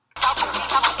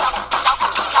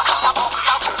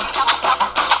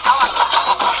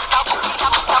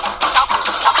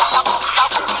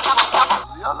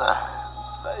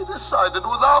decided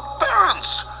without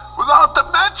parents, without the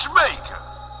matchmaker.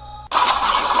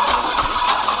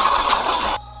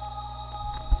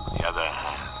 On the other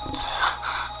hand,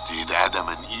 did Adam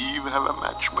and Eve have a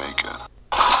matchmaker?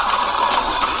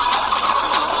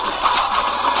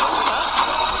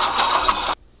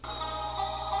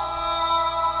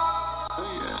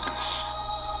 Yes,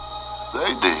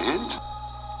 they did.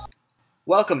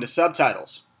 Welcome to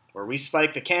Subtitles, where we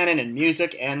spike the canon in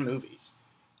music and movies.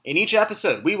 In each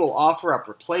episode, we will offer up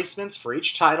replacements for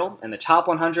each title in the top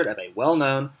 100 of a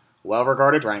well-known,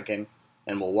 well-regarded ranking,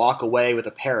 and we'll walk away with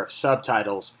a pair of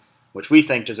subtitles which we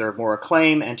think deserve more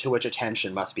acclaim and to which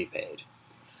attention must be paid.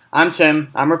 I'm Tim.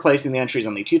 I'm replacing the entries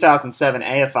on the 2007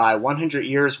 AFI 100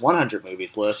 Years, 100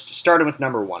 Movies list, starting with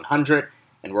number 100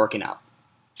 and working out.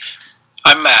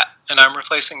 I'm Matt, and I'm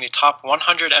replacing the top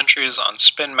 100 entries on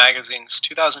Spin Magazine's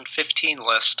 2015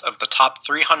 list of the top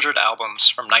 300 albums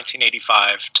from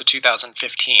 1985 to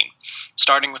 2015,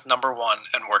 starting with number 1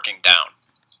 and working down.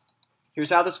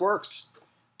 Here's how this works.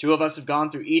 Two of us have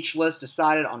gone through each list,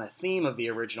 decided on a theme of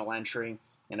the original entry,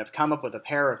 and have come up with a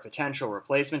pair of potential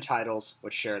replacement titles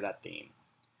which share that theme.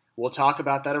 We'll talk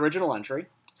about that original entry.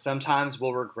 Sometimes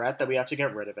we'll regret that we have to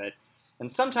get rid of it, and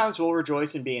sometimes we'll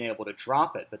rejoice in being able to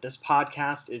drop it, but this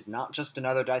podcast is not just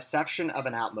another dissection of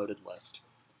an outmoded list.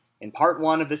 In part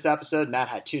 1 of this episode, Matt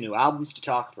had 2 new albums to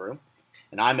talk through,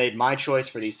 and I made my choice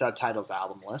for the Subtitles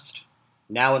album list.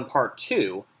 Now in part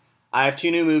 2, I have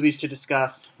 2 new movies to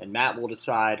discuss, and Matt will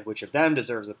decide which of them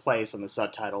deserves a place on the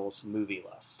Subtitles movie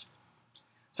list.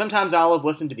 Sometimes I'll have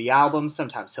listened to the album,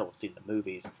 sometimes he'll have seen the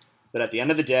movies, but at the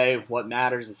end of the day, what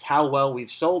matters is how well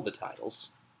we've sold the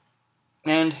titles.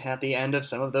 And at the end of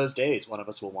some of those days, one of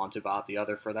us will want to bot the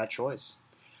other for that choice.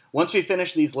 Once we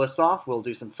finish these lists off, we'll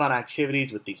do some fun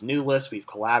activities with these new lists we've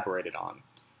collaborated on.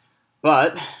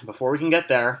 But before we can get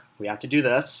there, we have to do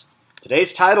this.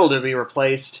 Today's title to be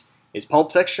replaced is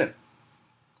Pulp Fiction.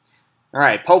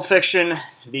 Alright, Pulp Fiction,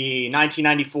 the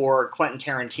 1994 Quentin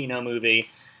Tarantino movie.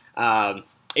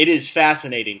 It is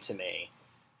fascinating to me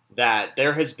that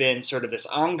there has been sort of this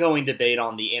ongoing debate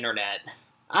on the internet,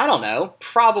 I don't know,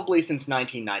 probably since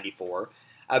 1994,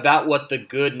 about what the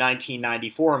good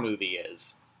 1994 movie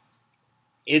is.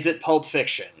 Is it Pulp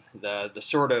Fiction? The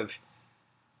sort of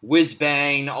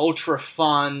whiz-bang,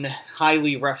 ultra-fun,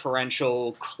 highly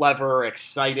referential, clever,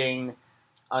 exciting,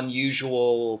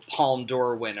 unusual Palme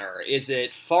d'Or winner? Is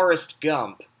it Forrest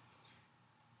Gump?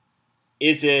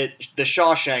 Is it The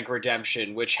Shawshank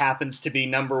Redemption, which happens to be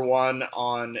number 1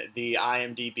 on the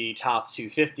IMDb Top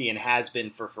 250 and has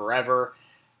been for forever?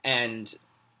 And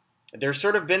there's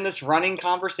sort of been this running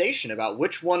conversation about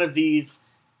which one of these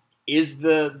is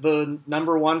the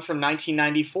number 1 from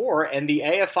 1994, and the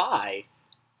AFI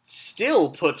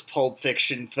still puts Pulp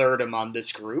Fiction third among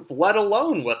this group, let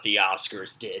alone what the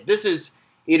Oscars did.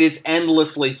 It is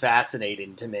endlessly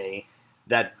fascinating to me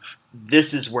that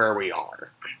this is where we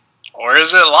are. Or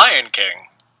is it Lion King?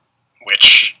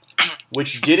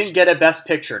 Which didn't get a Best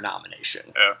Picture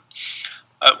nomination. Yeah.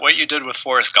 What you did with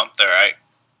Forrest Gump there, I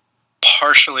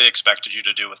partially expected you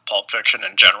to do with Pulp Fiction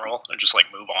in general, and just,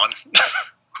 move on.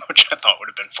 Which I thought would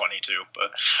have been funny, too.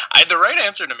 But the right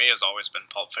answer to me has always been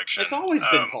Pulp Fiction. It's always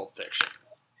been Pulp Fiction.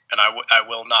 And I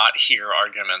will not hear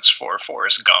arguments for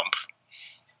Forrest Gump.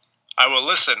 I will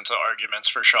listen to arguments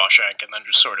for Shawshank and then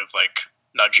just sort of,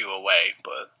 nudge you away,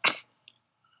 but...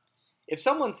 If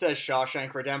someone says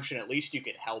Shawshank Redemption, at least you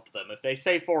can help them. If they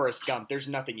say Forrest Gump, there's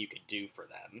nothing you can do for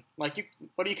them. What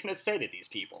are you going to say to these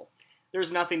people? There's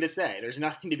nothing to say. There's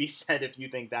nothing to be said if you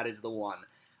think that is the one.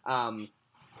 And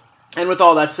with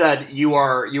all that said, you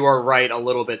are right a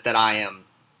little bit that I am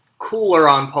cooler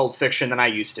on Pulp Fiction than I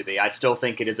used to be. I still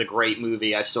think it is a great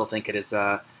movie. I still think it is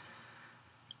an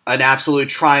absolute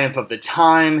triumph of the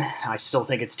time. I still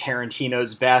think it's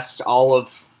Tarantino's best. All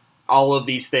of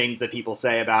these things that people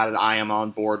say about it, I am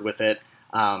on board with it.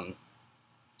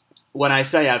 When I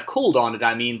say I've cooled on it,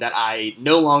 I mean that I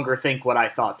no longer think what I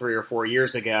thought 3 or 4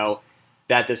 years ago,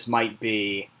 that this might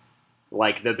be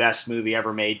the best movie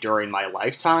ever made during my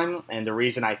lifetime. And the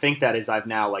reason I think that is I've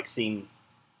now seen,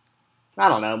 I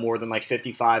don't know, more than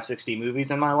 55, 60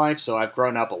 movies in my life, so I've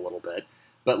grown up a little bit.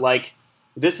 But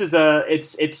this is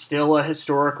it's still a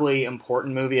historically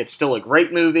important movie. It's still a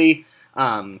great movie.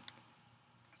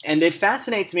 And it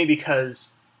fascinates me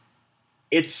because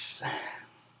it's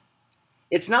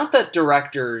not that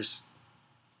directors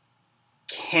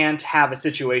can't have a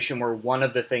situation where one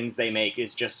of the things they make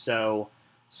is just so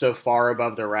far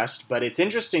above the rest, but it's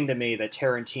interesting to me that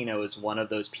Tarantino is one of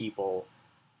those people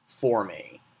for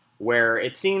me, where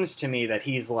it seems to me that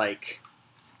he's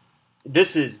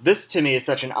this to me is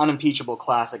such an unimpeachable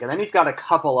classic, and then he's got a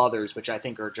couple others which I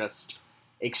think are just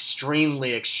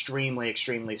extremely, extremely,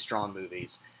 extremely strong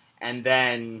movies, and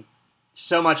then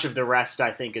so much of the rest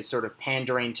I think is sort of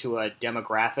pandering to a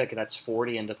demographic that's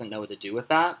 40 and doesn't know what to do with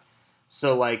that.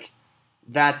 So like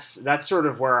that's sort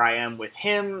of where I am with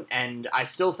him, and I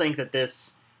still think that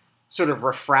this sort of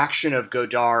refraction of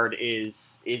Godard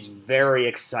is very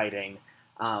exciting.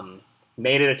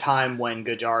 Made at a time when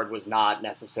Godard was not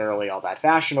necessarily all that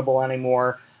fashionable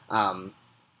anymore.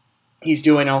 He's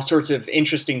doing all sorts of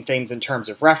interesting things in terms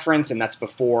of reference, and that's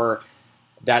before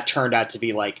that turned out to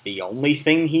be like the only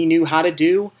thing he knew how to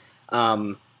do.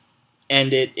 And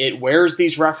it wears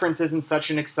these references in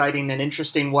such an exciting and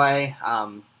interesting way.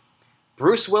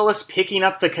 Bruce Willis picking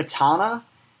up the katana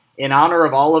in honor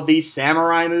of all of these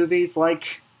samurai movies,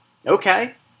 like,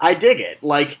 okay, I dig it.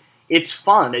 Like, it's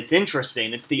fun, it's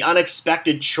interesting, it's the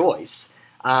unexpected choice.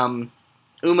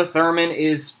 Uma Thurman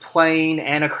is playing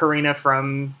Anna Karina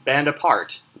from Band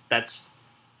Apart. It's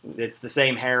the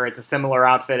same hair, it's a similar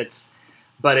outfit,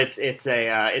 but it's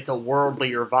a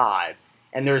worldlier vibe.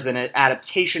 And there's an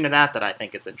adaptation to that I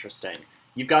think is interesting.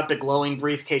 You've got the glowing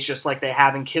briefcase just like they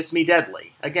have in Kiss Me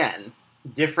Deadly. Again,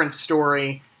 different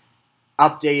story,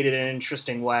 updated in an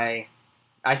interesting way.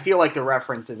 I feel like the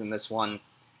references in this one,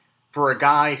 for a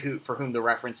guy for whom the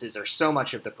references are so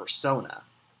much of the persona,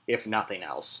 if nothing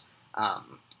else,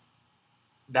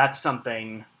 that's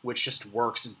something which just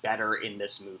works better in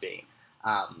this movie.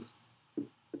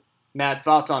 Matt,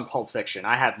 thoughts on Pulp Fiction?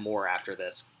 I have more after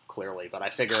this, clearly, but I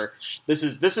figure this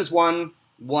is one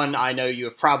I know you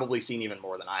have probably seen even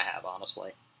more than I have,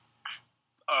 honestly.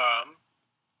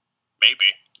 Maybe.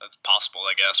 That's possible,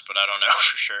 I guess, but I don't know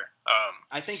for sure.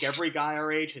 I think every guy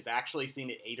our age has actually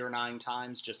seen it 8 or 9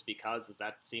 times just because. Does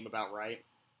that seem about right?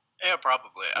 Yeah,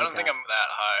 probably. I don't think I'm that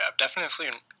high. I've definitely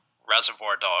seen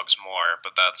Reservoir Dogs more,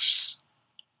 but that's...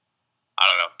 I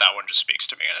don't know. That one just speaks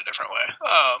to me in a different way.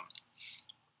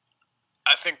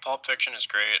 I think Pulp Fiction is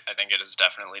great. I think it is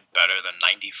definitely better than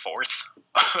 94th,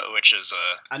 which is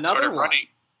another sort of one.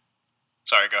 Runny.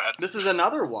 Sorry, go ahead. This is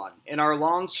another one in our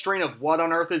long string of what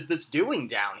on earth is this doing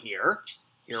down here.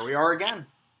 Here we are again.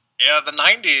 Yeah, the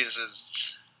 90s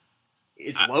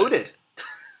is loaded.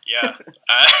 Yeah.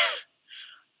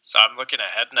 So I'm looking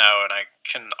ahead now, and I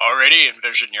can already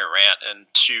envision your rant in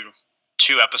two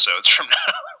episodes from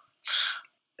now.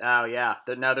 Oh yeah,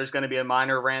 now there's going to be a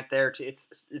minor rant there too.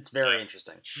 It's very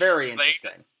interesting, very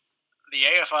interesting. The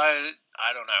AFI,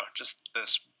 I don't know, just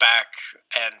this back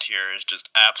end here is just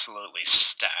absolutely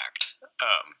stacked.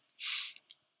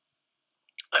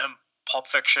 Pulp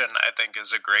Fiction, I think,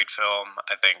 is a great film.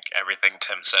 I think everything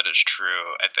Tim said is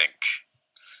true. I think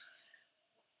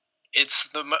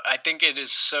it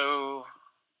is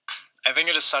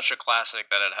such a classic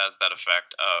that it has that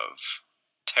effect of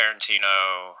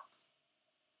Tarantino.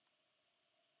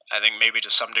 I think maybe to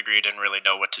some degree didn't really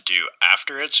know what to do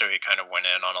after it, so he kind of went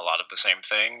in on a lot of the same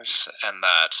things, and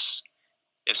that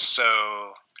is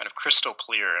so kind of crystal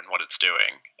clear in what it's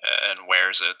doing and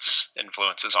wears its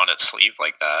influences on its sleeve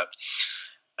like that.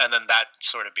 And then that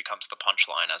sort of becomes the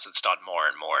punchline as it's done more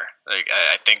and more. Like,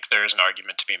 I think there's an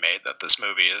argument to be made that this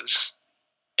movie is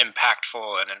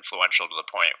impactful and influential to the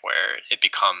point where it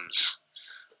becomes...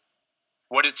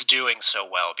 what it's doing so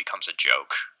well becomes a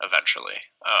joke eventually.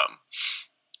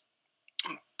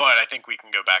 But I think we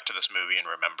can go back to this movie and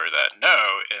remember that,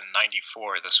 no, in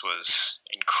 94, this was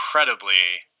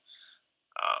incredibly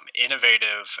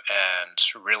innovative and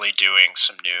really doing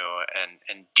some new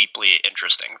and deeply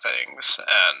interesting things.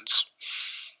 And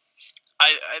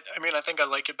I mean, I think I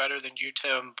like it better than you,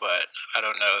 Tim, but I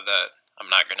don't know that I'm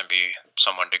not going to be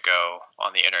someone to go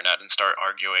on the internet and start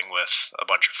arguing with a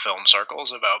bunch of film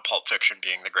circles about Pulp Fiction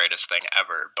being the greatest thing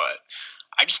ever. But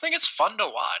I just think it's fun to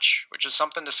watch, which is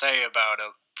something to say about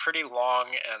a pretty long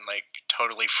and like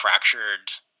totally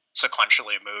fractured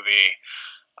sequentially movie.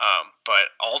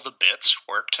 But all the bits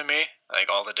work to me, like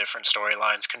all the different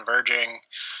storylines converging.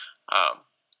 And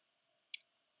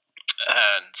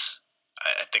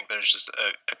I think there's just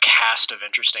a cast of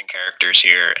interesting characters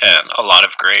here and a lot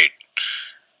of great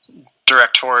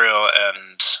directorial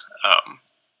and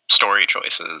story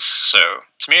choices. So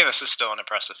to me, this is still an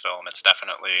impressive film. It's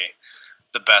definitely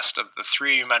the best of the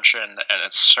three you mentioned, and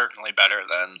it's certainly better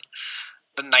than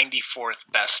the 94th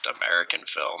best American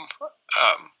film.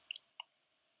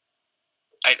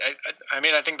 I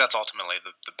mean, I think that's ultimately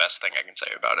the best thing I can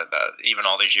say about it, that even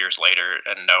all these years later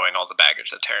and knowing all the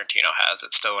baggage that Tarantino has,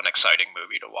 it's still an exciting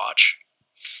movie to watch.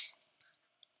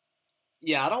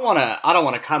 Yeah, I don't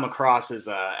want to come across as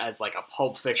like a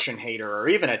Pulp Fiction hater or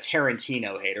even a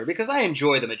Tarantino hater, because I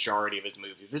enjoy the majority of his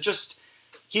movies. It's just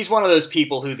he's one of those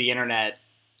people who the internet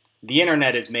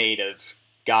is made of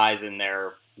guys in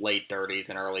their late 30s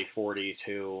and early 40s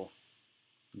who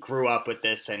grew up with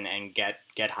this and get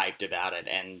hyped about it.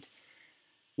 And,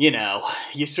 you know,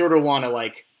 you sort of want to,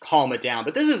 like, calm it down.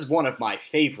 But this is one of my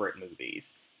favorite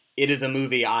movies. It is a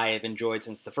movie I have enjoyed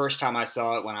since the first time I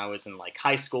saw it when I was in, like,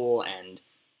 high school, and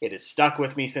it has stuck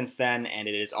with me since then, and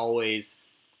it has always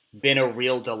been a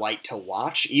real delight to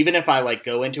watch. Even if I, like,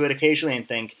 go into it occasionally and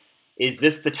think, is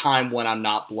this the time when I'm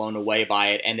not blown away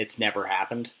by it, and it's never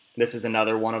happened? This is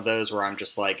another one of those where I'm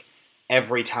just like,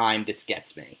 every time this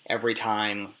gets me. Every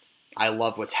time I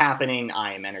love what's happening,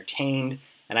 I am entertained,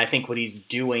 and I think what he's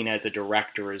doing as a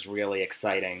director is really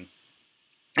exciting,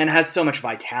 and has so much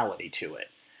vitality to it.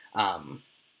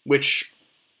 Which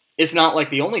is not, like,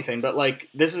 the only thing, but, like,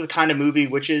 this is the kind of movie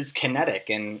which is kinetic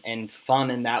and fun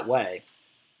in that way.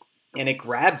 And it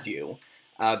grabs you,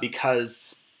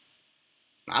 because,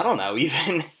 I don't know,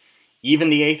 even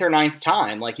the 8th or 9th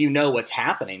time, like, you know what's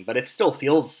happening, but it still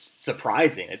feels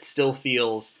surprising. It still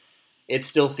feels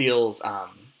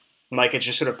like it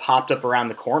just sort of popped up around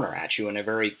the corner at you in a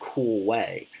very cool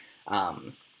way.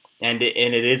 And it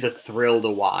is a thrill to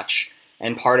watch.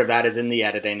 And part of that is in the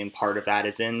editing, and part of that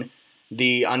is in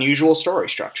the unusual story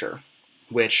structure,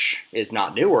 which is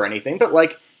not new or anything, but,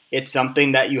 like, it's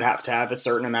something that you have to have a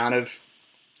certain amount of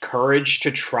courage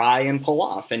to try and pull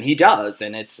off. And he does,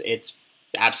 and it's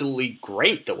absolutely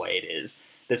great the way it is.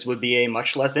 This would be a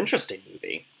much less interesting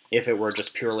movie if it were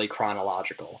just purely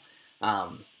chronological.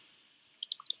 I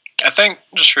think,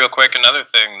 just real quick, another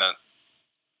thing that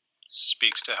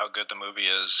speaks to how good the movie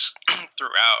is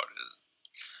throughout is,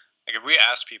 like, if we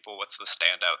ask people what's the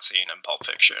standout scene in Pulp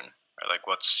Fiction, or, like,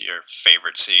 what's your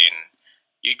favorite scene,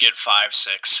 you'd get 5,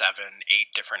 6, 7,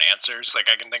 8 different answers. Like,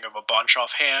 I can think of a bunch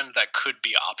offhand that could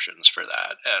be options for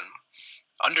that, and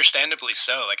understandably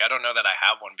so. Like, I don't know that I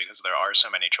have one because there are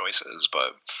so many choices,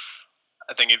 but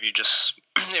I think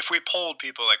if we polled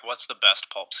people, like, what's the best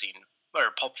Pulp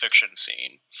Fiction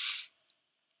scene,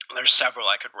 there's several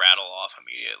I could rattle off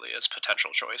immediately as potential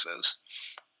choices.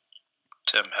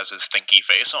 Tim has his thinky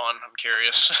face on. I'm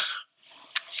curious.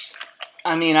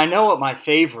 I mean, I know what my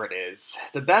favorite is.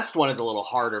 The best one is a little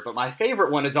harder, but my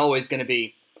favorite one is always going to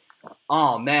be,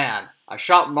 oh man, I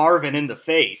shot Marvin in the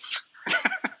face.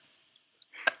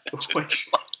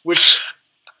 which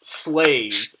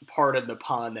slays, pardon the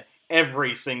pun,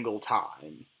 every single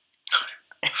time.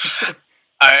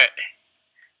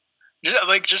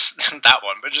 Just that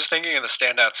one, but just thinking of the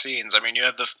standout scenes, I mean, you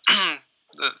have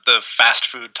the fast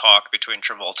food talk between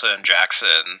Travolta and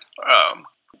Jackson.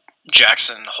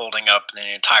 Jackson holding up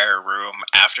the entire room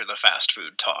after the fast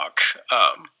food talk.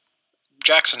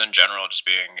 Jackson in general just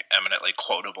being eminently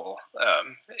quotable.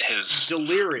 His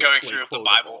deliriously going through quotable. The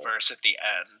Bible verse at the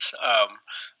end.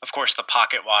 Of course, the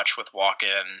pocket watch with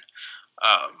Walken.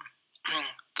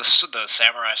 The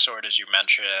samurai sword, as you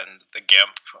mentioned. The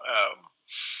gimp.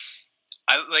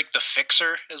 I like the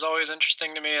fixer is always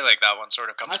interesting to me. Like, that one sort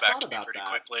of comes back to me pretty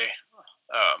quickly.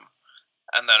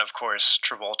 And then, of course,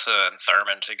 Travolta and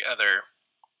Thurman together.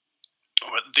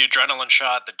 With the adrenaline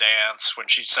shot, the dance, when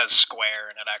she says square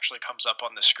and it actually comes up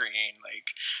on the screen. Like,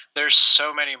 there's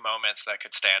so many moments that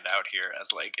could stand out here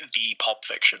as, like, the Pulp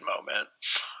Fiction moment,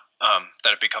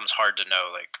 that it becomes hard to know,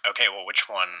 like, okay, well, which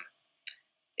one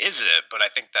is it? But I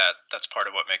think that's part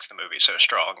of what makes the movie so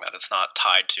strong, that it's not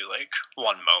tied to, like,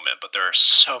 one moment, but there are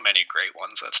so many great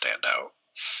ones that stand out.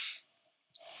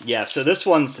 Yeah, so this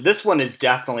one is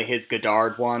definitely his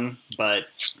Godard one, but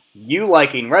you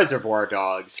liking Reservoir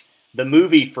Dogs, the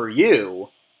movie for you,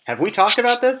 have we talked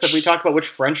about this? Have we talked about which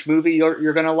French movie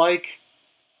you're going to like?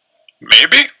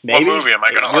 Maybe? What movie am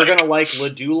I going to like? You're going to like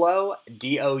Le Doulos,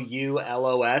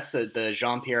 Doulos, the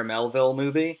Jean-Pierre Melville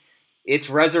movie. It's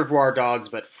Reservoir Dogs,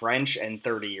 but French and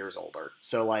 30 years older.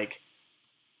 So, like,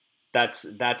 that's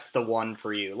the one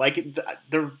for you. Like,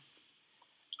 the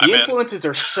influences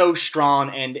are so strong,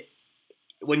 and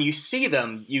when you see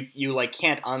them, you like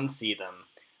can't unsee them.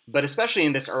 But especially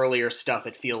in this earlier stuff,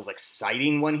 it feels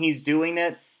exciting when he's doing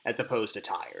it, as opposed to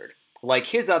tired. Like,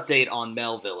 his update on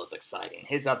Melville is exciting.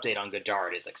 His update on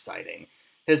Godard is exciting.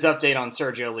 His update on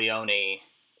Sergio Leone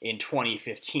in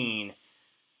 2015,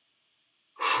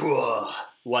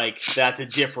 like, that's a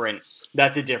different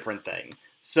thing.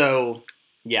 So,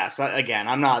 yes, again,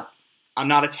 I'm not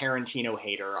a Tarantino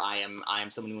hater. I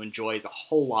am someone who enjoys a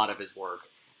whole lot of his work.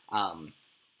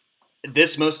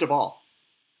 This most of all.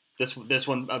 This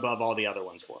one above all the other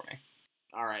ones for me.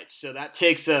 All right, so that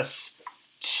takes us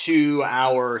to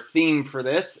our theme for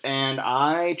this, and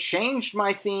I changed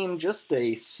my theme just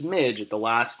a smidge at the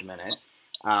last minute,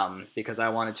 because I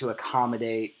wanted to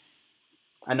accommodate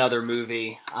another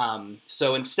movie.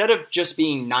 So instead of just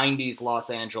being 90s Los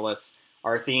Angeles,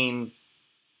 our theme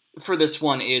for this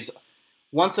one is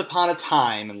Once Upon a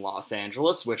Time in Los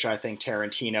Angeles, which I think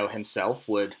Tarantino himself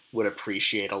would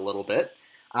appreciate a little bit.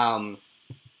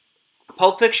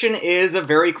 Pulp Fiction is a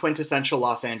very quintessential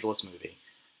Los Angeles movie.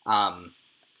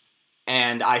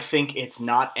 And I think it's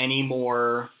not any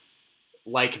more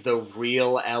like the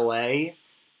real LA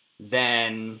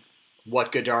than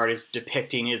what Godard is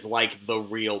depicting is like the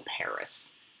real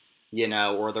Paris,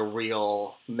 or the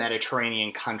real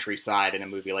Mediterranean countryside in a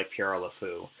movie like Pierre Le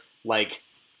Fou. Like,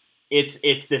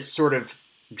 it's this sort of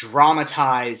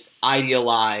dramatized,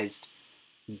 idealized,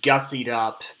 gussied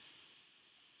up,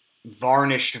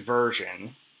 varnished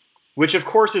version, which of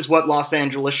course is what Los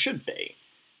Angeles should be.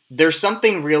 There's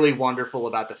something really wonderful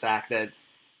about the fact that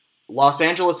Los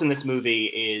Angeles in this movie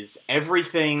is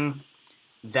everything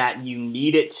that you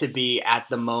need it to be at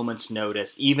the moment's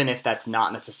notice, even if that's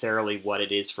not necessarily what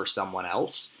it is for someone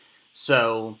else.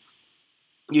 So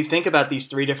you think about these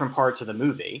three different parts of the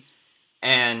movie,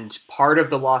 and part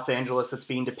of the Los Angeles that's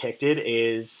being depicted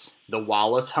is the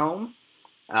Wallace home,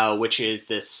 which is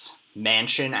this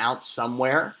mansion out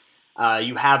somewhere.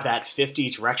 You have that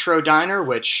 50s retro diner,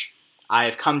 which I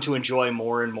have come to enjoy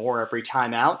more and more every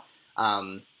time out.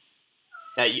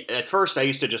 At first, I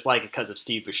used to just like it because of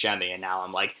Steve Buscemi, and now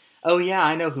I'm like, oh yeah,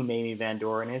 I know who Mamie Van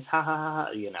Doren is, ha ha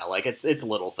ha, like, it's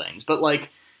little things. But, like,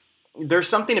 there's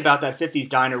something about that 50s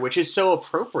diner which is so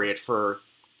appropriate for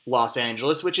Los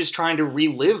Angeles, which is trying to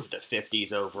relive the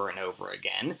 50s over and over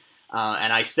again.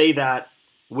 And I say that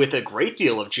with a great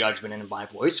deal of judgment in my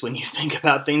voice when you think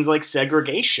about things like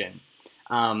segregation.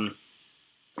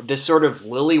 This sort of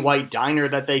lily-white diner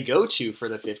that they go to for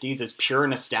the 50s is pure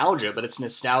nostalgia, but it's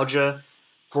nostalgia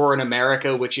for an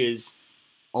America which is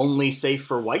only safe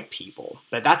for white people.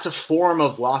 But that's a form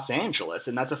of Los Angeles,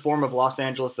 and that's a form of Los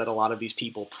Angeles that a lot of these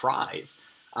people prize.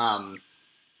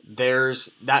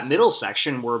 There's that middle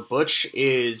section where Butch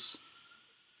is...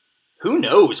 Who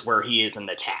knows where he is in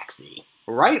the taxi,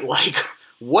 right? Like,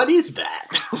 what is that?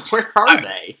 Where are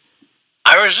they?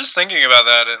 I was just thinking about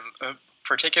that, and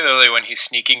particularly when he's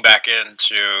sneaking back in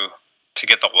to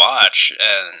get the watch,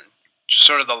 and just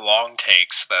sort of the long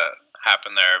takes that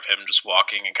happen there of him just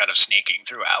walking and kind of sneaking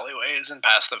through alleyways and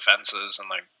past the fences, and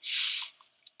like,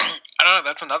 I don't know,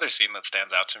 that's another scene that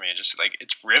stands out to me. Just like,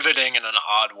 it's riveting in an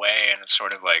odd way, and it's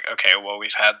sort of like, okay, well,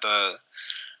 we've had the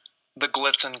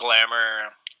glitz and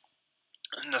glamour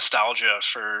nostalgia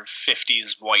for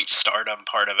 50s white stardom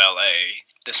part of LA.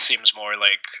 This seems more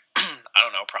like, I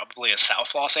don't know, probably a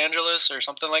South Los Angeles or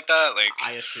something like that. Like,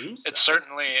 I assume so. It's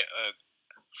certainly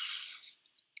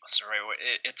what's the right way?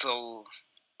 It's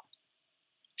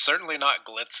certainly not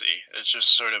glitzy. It's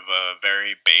just sort of a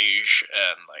very beige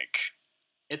and like,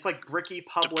 it's like bricky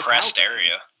public depressed housing.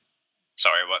 area.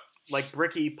 Sorry, what? Like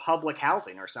bricky public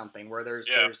housing or something where there's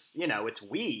it's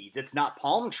weeds. It's not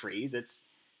palm trees. It's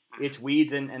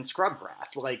weeds and scrub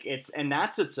grass. Like, and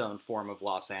that's its own form of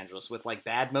Los Angeles, with like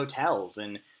bad motels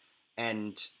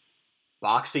and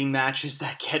boxing matches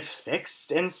that get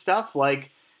fixed and stuff.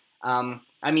 Like,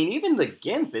 I mean, even the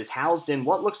Gimp is housed in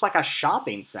what looks like a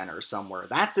shopping center somewhere.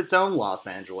 That's its own Los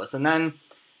Angeles. And then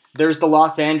there's the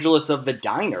Los Angeles of the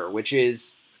diner, which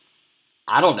is,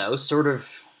 I don't know, sort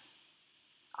of...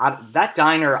 that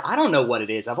diner, I don't know what it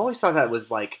is. I've always thought that was,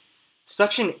 like,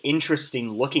 such an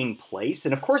interesting looking place.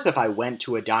 And of course, if I went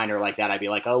to a diner like that, I'd be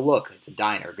like, oh, look, it's a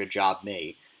diner. Good job,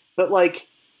 me. But, like,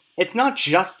 it's not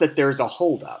just that there's a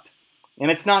holdup.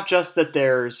 And it's not just that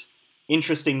there's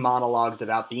interesting monologues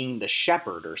about being the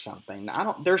shepherd or something.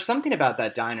 There's something about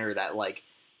that diner that, like,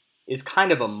 is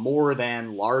kind of a more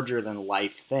than, larger than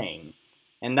life thing.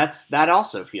 And that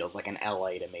also feels like an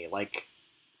LA to me. Like,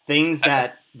 things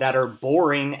that are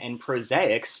boring and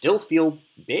prosaic still feel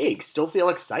big, still feel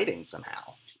exciting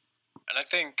somehow. And I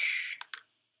think,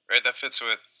 right, that fits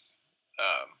with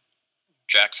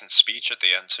Jackson's speech at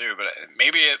the end too, but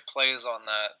maybe it plays on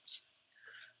that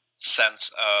sense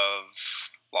of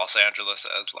Los Angeles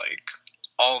as like,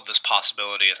 all of this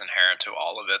possibility is inherent to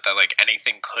all of it, that like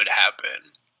anything could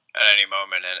happen at any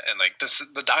moment, and like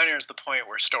the diner is the point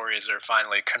where stories are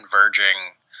finally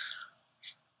converging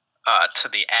to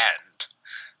the end.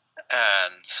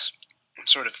 And I'm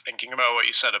sort of thinking about what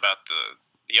you said about the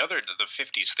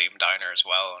 50s themed diner as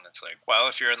well, and it's like, well,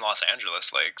 if you're in Los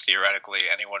Angeles, like, theoretically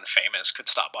anyone famous could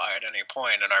stop by at any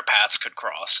point and our paths could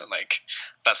cross, and like,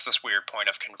 that's this weird point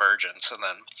of convergence. And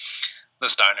then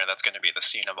this diner that's going to be the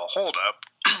scene of a holdup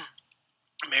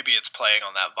maybe it's playing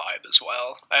on that vibe as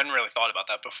well. I hadn't really thought about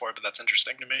that before, but that's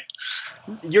interesting to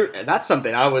me. That's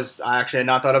something I actually had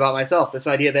not thought about myself. This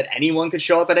idea that anyone could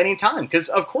show up at any time, because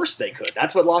of course they could.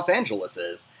 That's what Los Angeles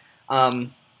is.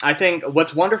 I think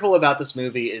what's wonderful about this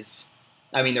movie is,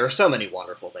 I mean, there are so many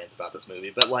wonderful things about this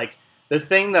movie, but like the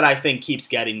thing that I think keeps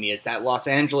getting me is that Los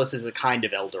Angeles is a kind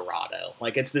of El Dorado.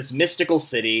 Like it's this mystical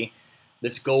city,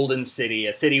 this golden city,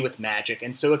 a city with magic,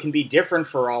 and so it can be different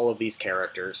for all of these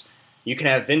characters. You can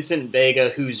have Vincent Vega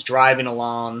who's driving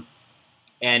along,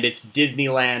 and it's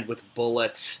Disneyland with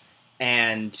bullets,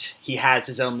 and he has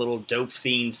his own little dope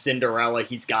fiend Cinderella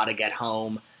he's got to get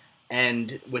home.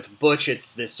 And with Butch,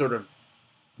 it's this sort of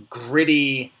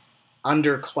gritty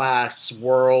underclass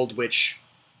world, which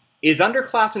is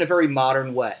underclass in a very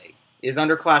modern way. Is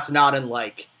underclass not in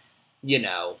like,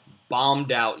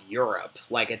 bombed out Europe.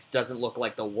 Like it doesn't look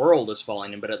like the world is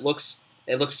falling in, but it looks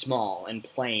small and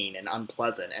plain and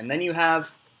unpleasant. And then you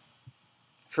have,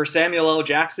 for Samuel L.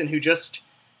 Jackson, who just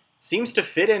seems to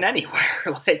fit in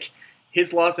anywhere. Like,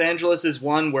 his Los Angeles is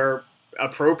one where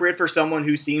appropriate for someone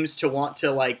who seems to want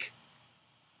to, like,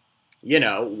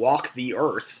 walk the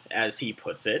earth, as he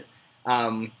puts it.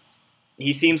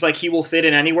 He seems like he will fit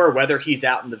in anywhere, whether he's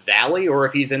out in the valley or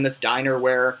if he's in this diner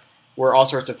where all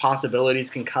sorts of possibilities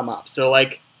can come up. So,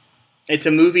 like, it's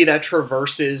a movie that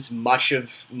traverses much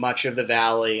of the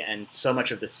valley and so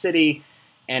much of the city,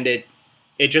 and it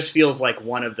just feels like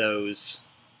one of those.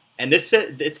 And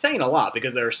it's saying a lot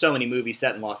because there are so many movies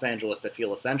set in Los Angeles that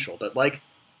feel essential. But like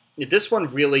this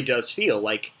one really does feel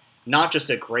like not just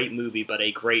a great movie, but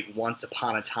a great once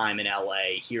upon a time in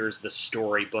LA. Here's the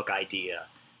storybook idea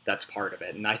that's part of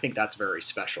it, and I think that's very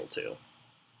special too.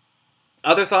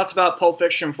 Other thoughts about Pulp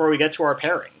Fiction before we get to our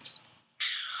pairings?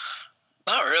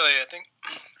 Not really. I think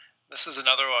this is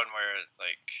another one where,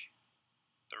 like,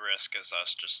 the risk is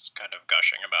us just kind of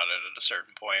gushing about it at a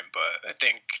certain point, but I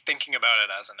think thinking about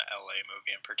it as an LA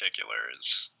movie in particular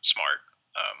is smart.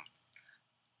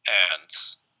 And,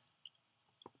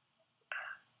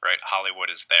 right,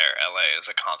 Hollywood is there. LA is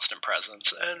a constant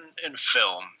presence in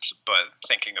films, but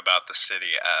thinking about the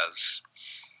city as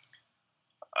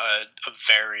a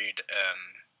varied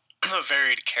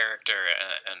character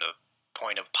and a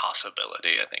point of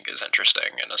possibility, I think, is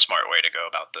interesting and a smart way to go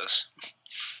about this.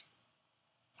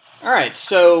 All right,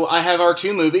 so I have our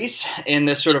two movies in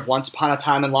this sort of Once Upon a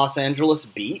Time in Los Angeles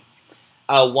beat.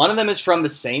 One of them is from the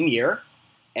same year,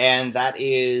 and that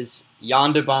is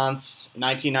Jan de Bont's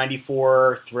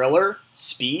 1994 thriller,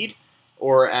 Speed,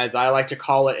 or as I like to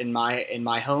call it in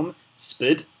my home,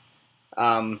 Spid.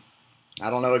 I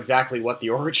don't know exactly what the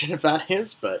origin of that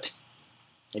is, but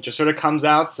it just sort of comes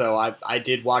out, so I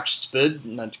did watch Spud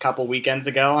a couple weekends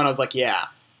ago, and I was like, yeah,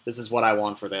 this is what I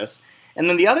want for this. And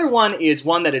then the other one is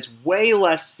one that is way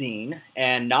less seen,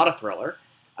 and not a thriller.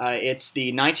 It's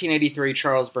the 1983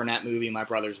 Charles Burnett movie, My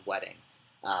Brother's Wedding,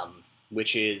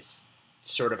 which is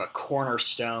sort of a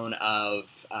cornerstone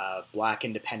of black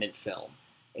independent film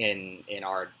in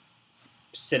our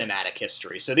cinematic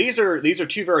history. So these are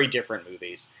two very different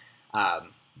movies,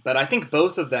 but I think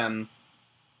both of them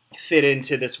fit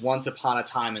into this Once Upon a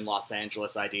Time in Los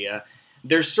Angeles idea.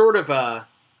 There's sort of a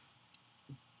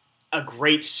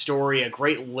great story, a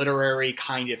great literary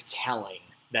kind of telling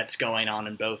that's going on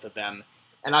in both of them.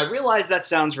 And I realize that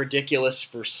sounds ridiculous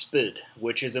for Spid,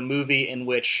 which is a movie in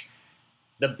which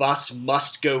the bus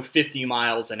must go 50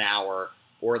 miles an hour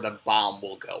or the bomb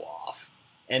will go off.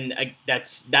 And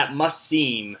that must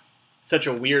seem such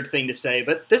a weird thing to say,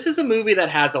 but this is a movie that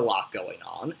has a lot going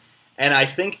on. And I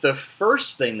think the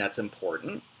first thing that's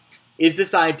important is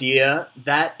this idea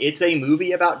that it's a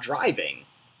movie about driving.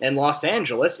 In Los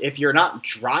Angeles, if you're not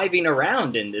driving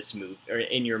around in this movie or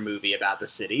in your movie about the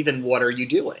city, then what are you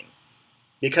doing?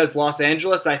 Because Los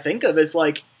Angeles, I think of as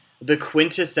like the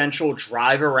quintessential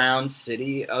drive around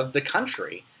city of the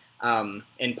country.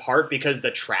 In part because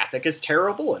the traffic is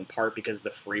terrible, in part because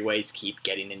the freeways keep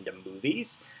getting into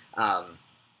movies,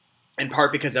 in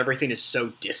part because everything is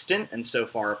so distant and so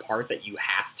far apart that you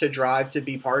have to drive to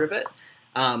be part of it.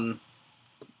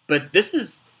 But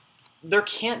there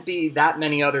can't be that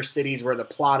many other cities where the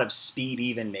plot of Speed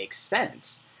even makes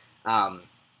sense.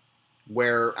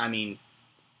 Where, I mean...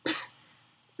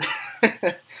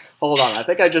 Hold on, I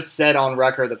think I just said on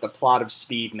record that the plot of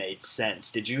Speed made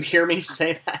sense. Did you hear me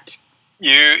say that?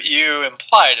 You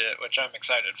implied it, which I'm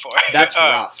excited for. That's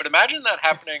rough. But imagine that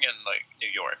happening in, like, New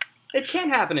York. It can't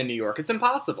happen in New York. It's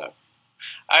impossible.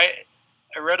 I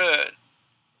read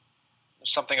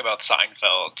something about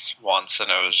Seinfeld once,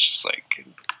 and it was just like...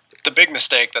 The big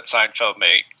mistake that Seinfeld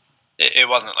made it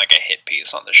wasn't like a hit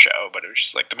piece on the show, but it was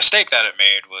just like the mistake that it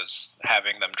made was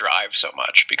having them drive so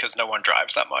much, because no one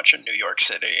drives that much in New York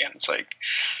City. And it's like,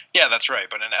 yeah, that's right.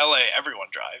 But in LA, everyone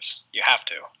drives. You have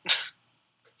to.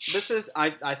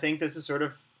 I think this is sort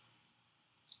of,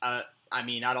 I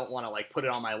mean, I don't want to like put it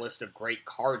on my list of great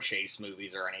car chase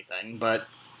movies or anything, but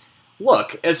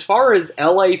look, as far as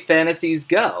LA fantasies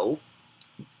go,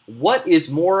 what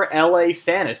is more LA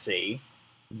fantasy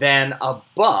than a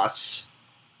bus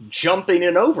jumping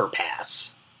an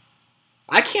overpass?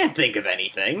 I can't think of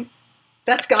anything.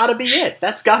 That's gotta be it.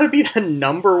 That's gotta be the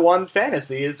number one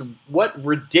fantasy, is what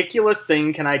ridiculous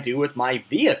thing can I do with my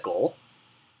vehicle,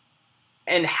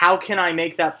 and how can I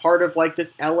make that part of like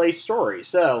this LA story?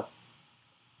 So,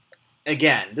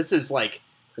 again, this is like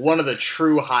one of the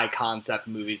true high concept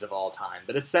movies of all time,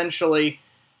 but essentially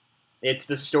it's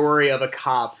the story of a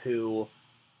cop who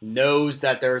knows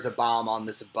that there's a bomb on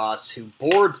this bus, who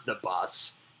boards the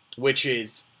bus, which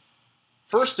is,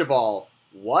 first of all,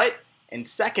 what? And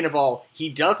second of all, he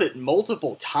does it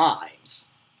multiple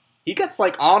times. He gets,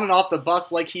 like, on and off the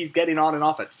bus like he's getting on and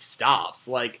off at stops.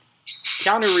 Like,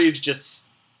 Keanu Reeves just,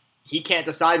 he can't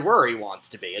decide where he wants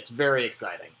to be. It's very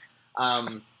exciting.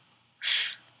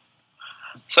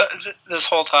 So this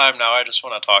whole time now I just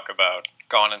want to talk about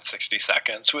Gone in 60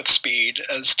 Seconds with Speed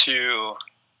as two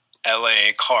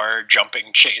LA car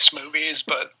jumping chase movies,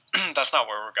 but that's not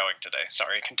where we're going today.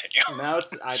 Sorry, continue. No,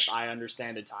 I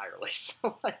understand entirely.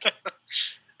 So, like,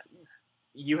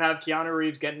 you have Keanu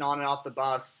Reeves getting on and off the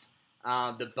bus.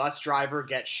 The bus driver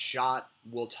gets shot.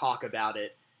 We'll talk about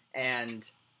it. And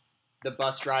the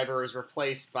bus driver is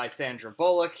replaced by Sandra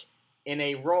Bullock in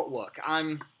a role. Look,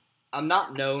 I'm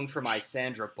not known for my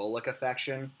Sandra Bullock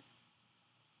affection,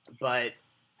 but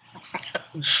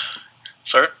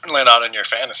certainly not in your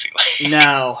fantasy league.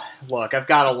 No, look, I've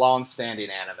got a long-standing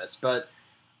animus, but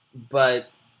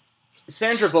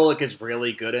Sandra Bullock is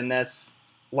really good in this.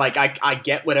 Like, I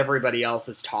get what everybody else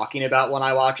is talking about when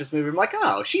I watch this movie. I'm like,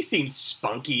 oh, she seems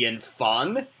spunky and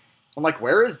fun. I'm like,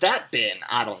 where has that been?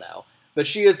 I don't know. But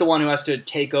she is the one who has to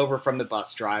take over from the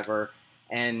bus driver,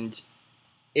 and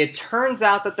it turns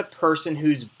out that the person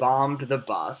who's bombed the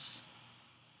bus,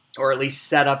 or at least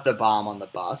set up the bomb on the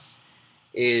bus,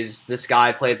 is this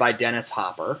guy played by Dennis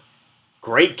Hopper.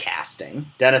 Great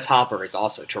casting. Dennis Hopper is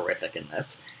also terrific in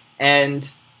this. And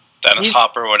Dennis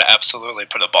Hopper would absolutely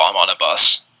put a bomb on a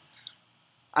bus.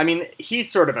 I mean,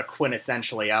 he's sort of a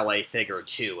quintessentially LA figure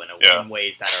too, in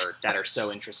ways that are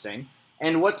so interesting.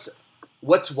 And what's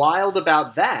wild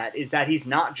about that is that he's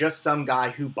not just some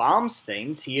guy who bombs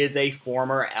things. He is a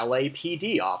former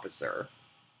LAPD officer.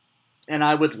 And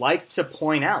I would like to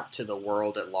point out to the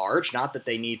world at large, not that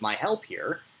they need my help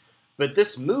here, but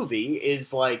this movie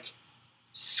is like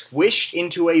squished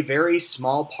into a very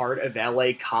small part of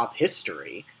LA cop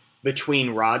history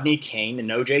between Rodney King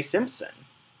and O.J. Simpson.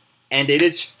 And it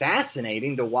is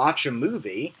fascinating to watch a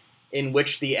movie in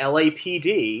which the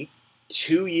LAPD,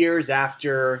 2 years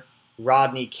after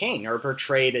Rodney King, are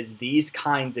portrayed as these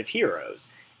kinds of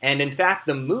heroes. And in fact,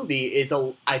 the movie is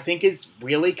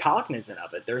really cognizant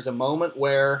of it. There's a moment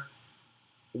where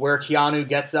Keanu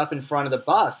gets up in front of the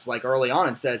bus, like early on,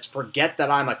 and says, "Forget that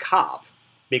I'm a cop,"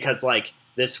 because like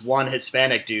this one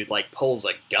Hispanic dude like pulls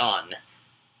a gun.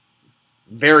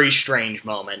 Very strange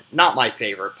moment. Not my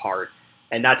favorite part.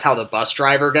 And that's how the bus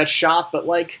driver gets shot. But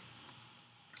like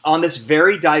on this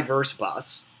very diverse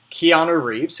bus, Keanu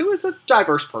Reeves, who is a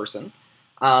diverse person,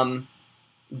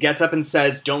 gets up and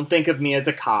says, "Don't think of me as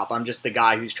a cop. I'm just the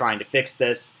guy who's trying to fix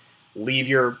this. Leave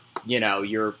your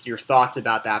thoughts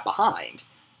about that behind."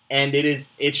 And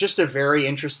it's just a very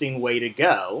interesting way to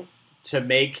go to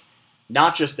make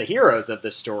not just the heroes of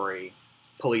the story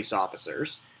police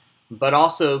officers, but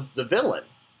also the villain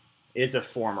is a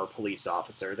former police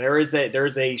officer. There's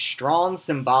a strong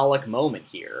symbolic moment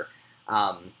here,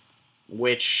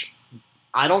 which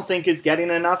I don't think is getting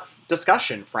enough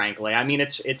discussion, frankly. I mean,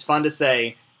 it's fun to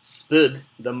say Spud,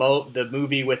 the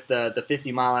movie with the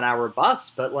 50-mile-an-hour bus,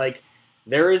 but like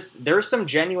there's some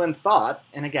genuine thought,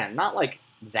 and again, not like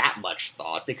that much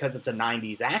thought because it's a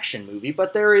 90s action movie,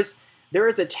 but there is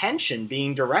attention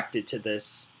being directed to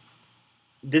this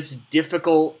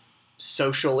difficult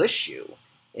social issue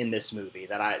in this movie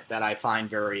that I find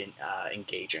very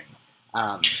engaging.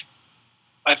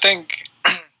 I think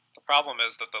the problem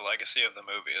is that the legacy of the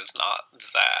movie is not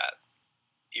that,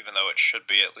 even though it should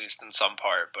be, at least in some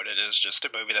part, but it is just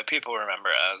a movie that people remember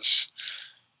as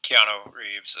Keanu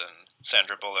Reeves and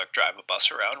Sandra Bullock drive a bus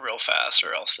around real fast,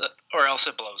 or else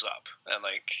it blows up. And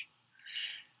like,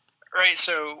 right,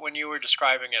 so when you were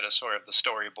describing it as sort of the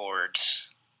storyboard,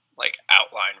 like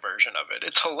outline version of it,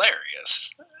 it's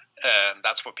hilarious. and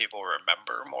that's what people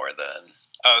remember more than,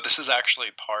 oh, this is actually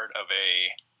part of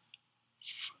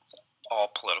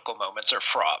all political moments are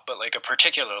fraught, but like a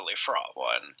particularly fraught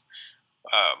one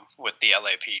with the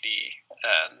LAPD,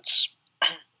 and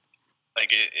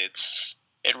like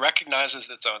it recognizes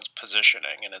its own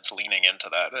positioning and it's leaning into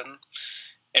that in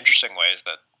interesting ways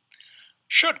that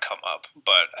should come up,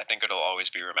 but I think it'll always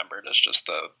be remembered as just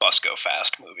the Bus Go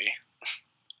Fast movie.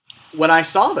 When I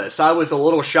saw this, I was a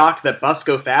little shocked that Bus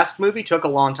Go Fast movie took a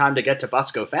long time to get to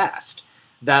Bus Go Fast.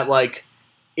 That, like,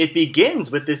 it begins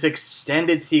with this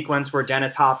extended sequence where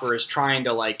Dennis Hopper is trying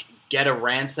to, like, get a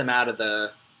ransom out of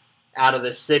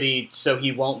the city so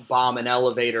he won't bomb an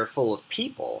elevator full of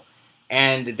people.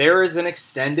 And there is an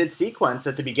extended sequence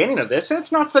at the beginning of this, and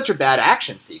it's not such a bad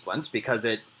action sequence because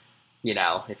it, you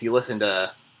know, if you listen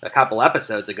to a couple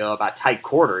episodes ago about Tight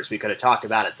Quarters, we could have talked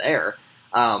about it there.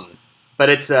 But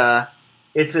it's a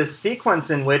sequence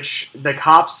in which the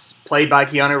cops, played by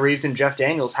Keanu Reeves and Jeff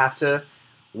Daniels, have to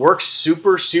work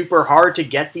super, super hard to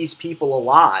get these people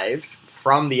alive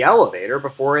from the elevator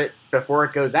before it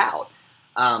goes out.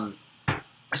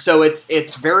 So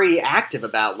it's very active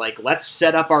about, like, let's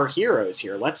set up our heroes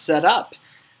here. Let's set up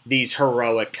these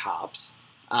heroic cops.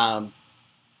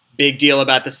 Big deal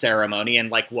about the ceremony,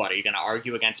 and, like, what, are you going to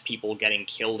argue against people getting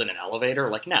killed in an elevator?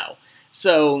 Like, no.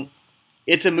 So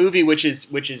it's a movie which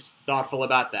is thoughtful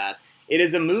about that. It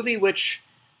is a movie which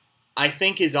I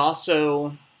think is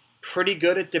also pretty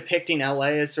good at depicting LA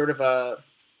as sort of a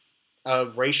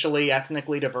racially,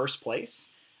 ethnically diverse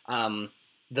place.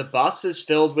 The bus is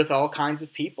filled with all kinds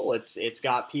of people. It's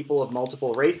got people of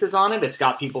multiple races on it. It's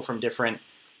got people from different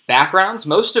backgrounds.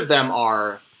 Most of them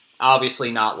are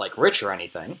obviously not, like, rich or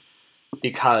anything,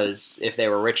 because if they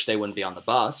were rich, they wouldn't be on the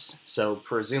bus. So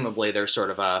presumably there's sort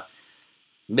of a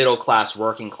middle class,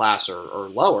 working class, or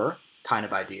lower kind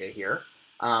of idea here.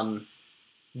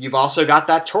 You've also got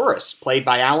that tourist played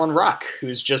by Alan Ruck,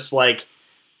 who's just like,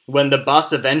 when the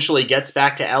bus eventually gets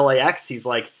back to LAX, he's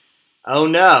like, oh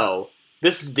no,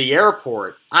 this is the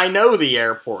airport. I know the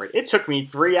airport. It took me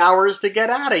 3 hours to get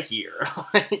out of here.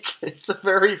 Like, it's a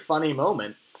very funny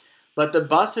moment. But the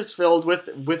bus is filled with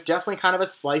definitely kind of a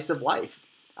slice of life.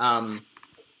 I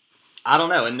don't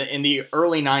know. In the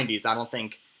early 90s, I don't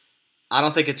think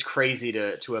it's crazy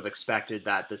to have expected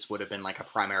that this would have been, like, a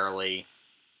primarily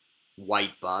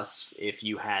white bus if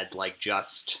you had, like,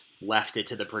 just left it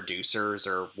to the producers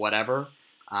or whatever.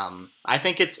 I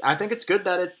think it's good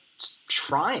that it's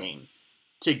trying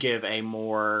to give a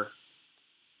more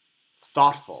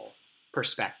thoughtful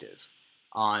perspective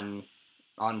on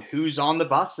who's on the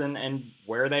bus and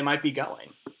where they might be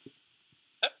going.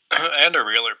 And a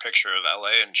realer picture of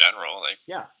LA in general. Like,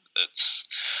 yeah. It's,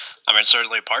 I mean,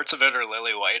 certainly parts of it are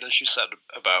lily white, as you said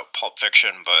about Pulp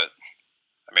Fiction, but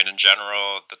I mean, in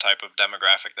general, the type of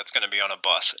demographic that's going to be on a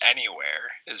bus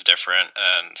anywhere is different,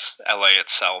 and LA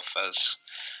itself as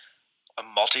a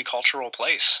multicultural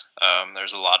place.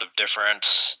 There's a lot of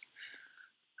different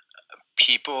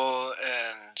people,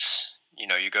 and, you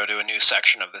know, you go to a new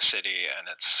section of the city, and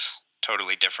it's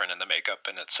totally different in the makeup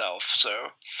in itself. So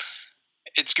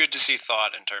it's good to see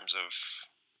thought in terms of,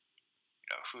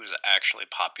 you know, who's actually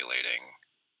populating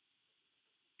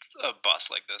a bus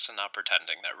like this and not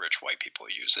pretending that rich white people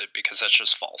use it, because that's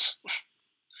just false.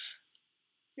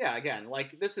 Yeah, again,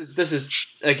 like, this is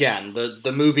again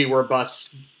the movie where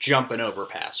bus jump an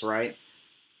overpass, right?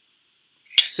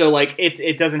 So, like,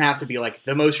 it doesn't have to be, like,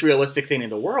 the most realistic thing in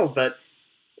the world, but,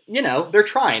 you know, they're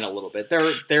trying a little bit.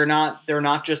 They're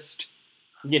not just,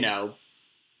 you know,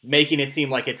 making it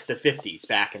seem like it's the 50s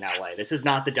back in LA. This is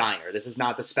not the diner. This is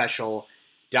not the special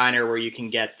diner where you can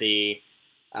get the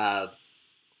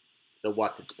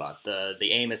what's its butt,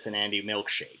 the Amos and Andy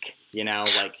milkshake. You know,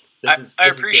 like, I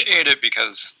appreciate it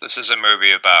because this is a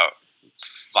movie about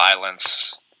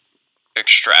violence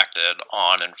extracted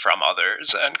on and from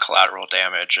others and collateral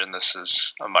damage, and this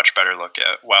is a much better look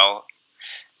at, well,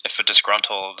 if a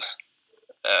disgruntled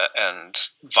and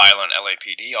violent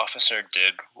LAPD officer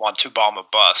did want to bomb a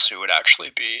bus, who would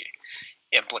actually be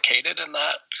implicated in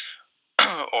that?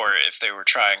 Or if they were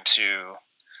trying to,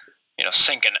 you know,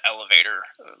 sink an elevator,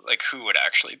 like, who would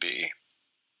actually be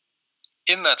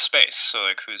in that space? So,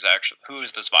 like, who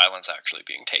is this violence actually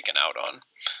being taken out on?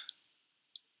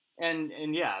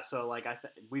 And yeah, so, like,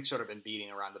 we've sort of been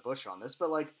beating around the bush on this, but,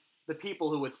 like, the people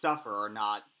who would suffer are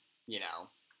not, you know,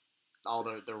 all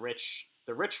the rich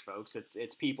folks.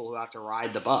 It's people who have to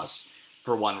ride the bus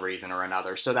for one reason or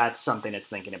another. So that's something it's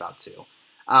thinking about too.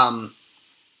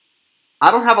 I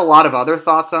don't have a lot of other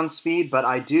thoughts on Speed, but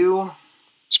I do.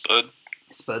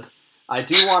 Spud. I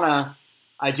do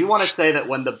want to say that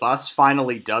when the bus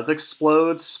finally does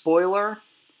explode, spoiler,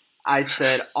 I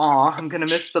said, "Aw, I'm gonna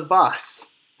miss the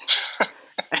bus."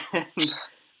 And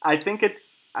I think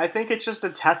it's just a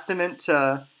testament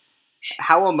to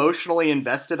how emotionally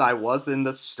invested I was in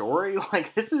the story.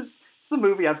 Like this is a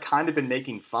movie I've kind of been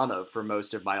making fun of for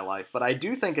most of my life, but I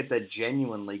do think it's a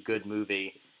genuinely good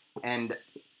movie. And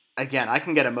again, I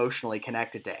can get emotionally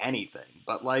connected to anything,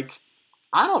 but like,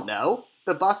 I don't know.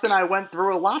 The bus and I went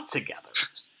through a lot together.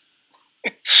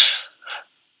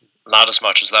 Not as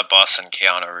much as that bus and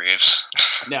Keanu Reeves.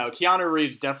 No, Keanu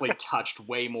Reeves definitely touched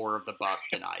way more of the bus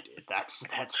than I did. That's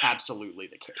absolutely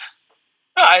the case.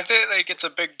 I think like it's a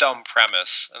big dumb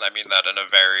premise, and I mean that in a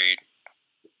very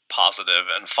positive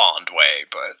and fond way,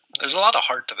 but there's a lot of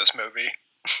heart to this movie.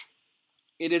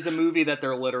 It is a movie that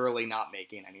they're literally not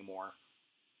making anymore.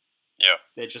 Yeah.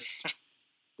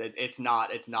 It's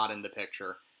not in the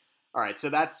picture. All right, so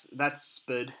that's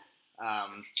Speed.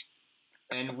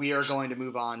 And we are going to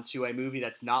move on to a movie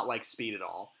that's not like Speed at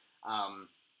all.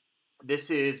 This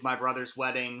is My Brother's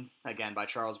Wedding, again by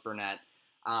Charles Burnett.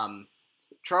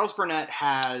 Charles Burnett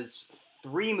has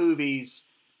 3 movies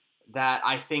that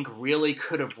I think really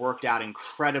could have worked out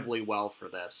incredibly well for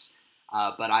this.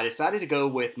 But I decided to go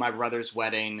with My Brother's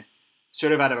Wedding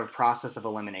sort of out of a process of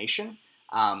elimination.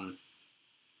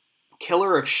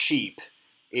 Killer of Sheep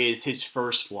is his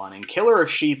first one. And Killer of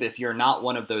Sheep, if you're not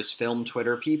one of those film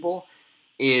Twitter people,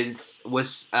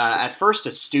 was at first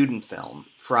a student film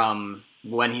from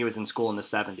when he was in school in the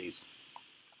 70s.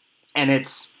 And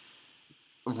it's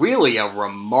really a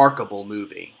remarkable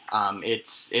movie.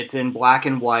 It's in black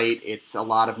and white. It's a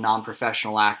lot of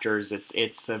non-professional actors.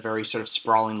 It's a very sort of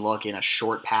sprawling look in a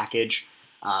short package,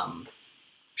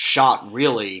 shot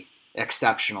really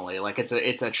exceptionally. Like it's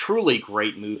a truly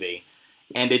great movie,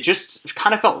 and it just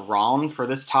kind of felt wrong for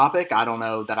this topic. I don't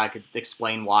know that I could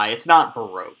explain why. It's not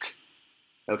Baroque.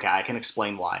 Okay, I can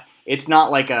explain why. It's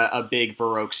not like a big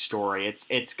Baroque story.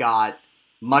 It's got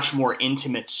much more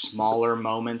intimate, smaller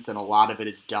moments, and a lot of it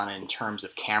is done in terms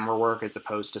of camera work as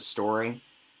opposed to story.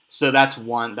 So that's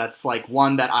one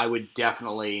that I would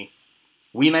definitely...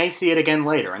 We may see it again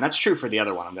later, and that's true for the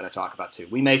other one I'm going to talk about too.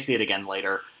 We may see it again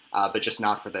later, but just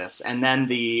not for this. And then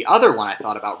the other one I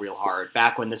thought about real hard,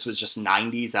 back when this was just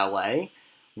 90s LA,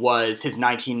 was his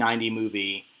 1990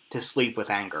 movie To Sleep with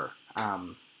Anger,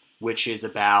 which is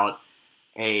about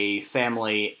a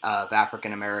family of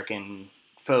African-American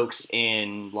folks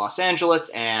in Los Angeles,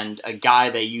 and a guy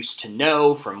they used to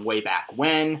know from way back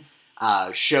when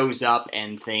shows up,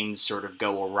 and things sort of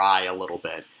go awry a little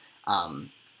bit.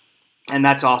 And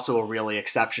that's also a really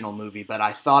exceptional movie, but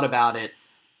I thought about it,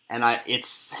 and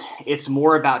it's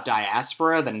more about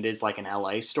diaspora than it is like an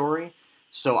LA story,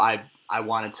 so I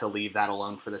wanted to leave that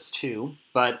alone for this too.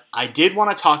 But I did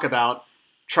want to talk about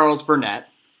Charles Burnett,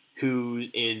 who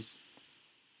is,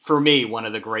 for me, one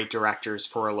of the great directors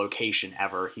for a location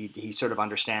ever. He sort of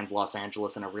understands Los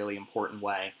Angeles in a really important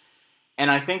way. And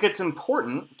I think it's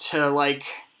important to, like,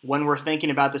 when we're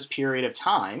thinking about this period of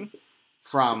time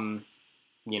from,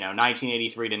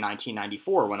 1983 to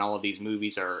 1994, when all of these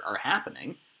movies are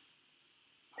happening,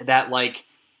 that, like,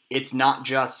 it's not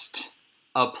just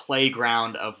a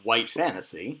playground of white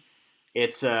fantasy.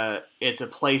 It's a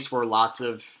place where lots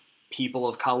of people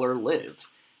of color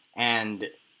live. And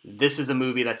this is a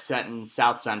movie that's set in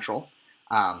South Central,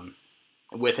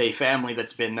 with a family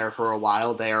that's been there for a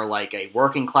while. They are like a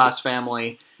working class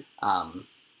family. The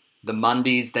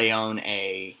Mundys, they own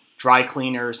a dry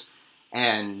cleaners,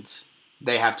 and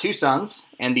they have 2 sons,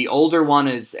 and the older one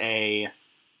is a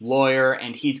lawyer,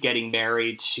 and he's getting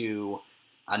married to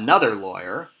another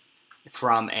lawyer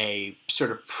from a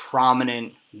sort of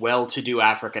prominent, well-to-do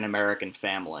African-American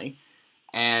family.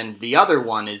 And the other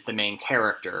one is the main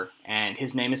character, and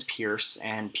his name is Pierce,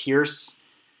 and Pierce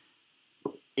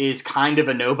is kind of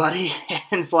a nobody.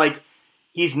 And it's like,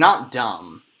 he's not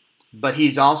dumb, but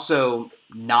he's also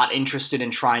not interested in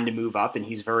trying to move up, and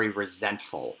he's very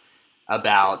resentful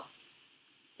about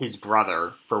his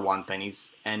brother, for one thing.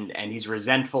 He's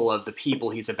resentful of the people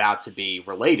he's about to be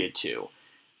related to,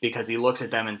 because he looks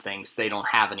at them and thinks they don't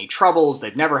have any troubles,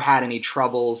 they've never had any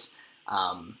troubles,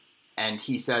 and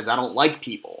he says, I don't like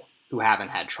people who haven't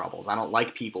had troubles. I don't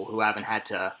like people who haven't had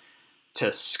to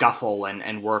scuffle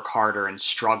and work harder and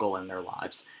struggle in their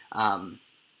lives.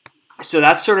 So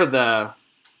that's sort of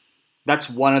that's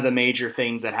one of the major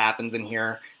things that happens in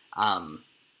here.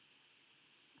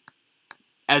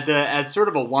 As sort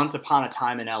of a once upon a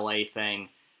time in LA thing,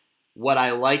 what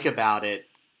I like about it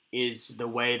is the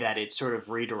way that it sort of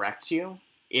redirects you.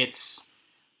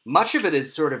 Much of it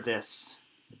is sort of this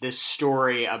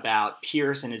story about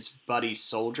Pierce and his buddy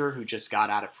Soldier, who just got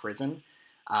out of prison.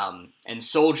 And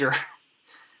Soldier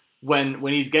when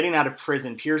he's getting out of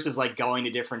prison, Pierce is like going to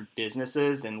different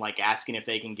businesses and like asking if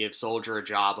they can give Soldier a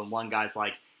job. And one guy's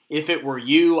like, if it were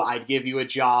you, I'd give you a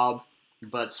job,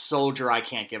 but Soldier, I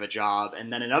can't give a job.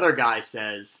 And then another guy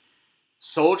says,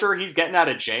 Soldier, he's getting out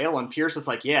of jail. And Pierce is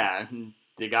like, yeah. And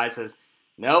the guy says,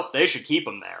 nope, they should keep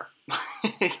him there.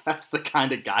 That's the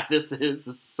kind of guy this is.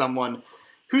 This is someone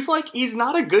who's like, he's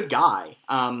not a good guy.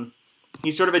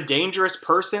 He's sort of a dangerous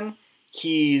person.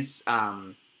 He's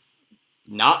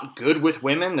not good with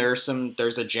women. There's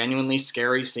a genuinely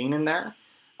scary scene in there.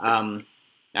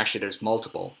 Actually, there's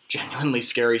multiple genuinely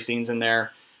scary scenes in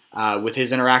there with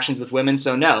his interactions with women.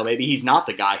 So no, maybe he's not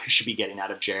the guy who should be getting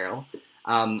out of jail.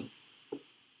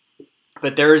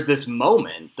 But there is this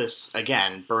moment.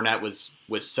 Again, Burnett was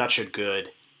such a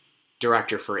good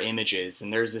director for images,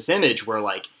 and there's this image where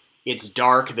like it's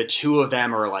dark. The two of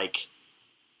them are like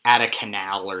at a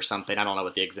canal or something. I don't know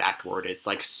what the exact word is.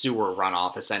 Like sewer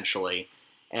runoff, essentially.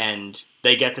 And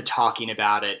they get to talking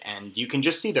about it, and you can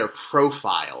just see their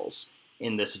profiles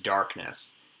in this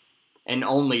darkness. And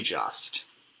only just.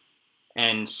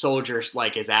 And Soldier,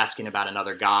 like, is asking about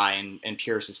another guy, and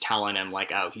Pierce is telling him,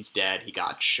 like, oh, he's dead, he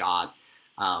got shot.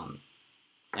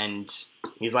 And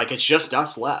he's like, it's just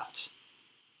us left.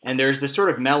 And there's this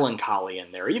sort of melancholy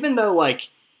in there. Even though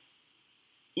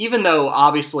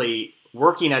obviously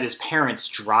working at his parents'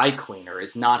 dry cleaner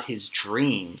is not his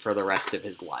dream for the rest of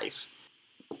his life.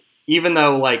 Even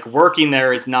though, like, working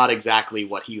there is not exactly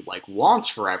what he, like, wants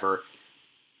forever,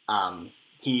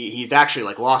 he's actually,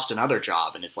 like, lost another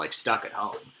job and is, like, stuck at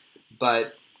home.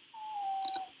 But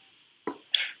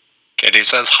Kitty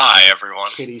says hi,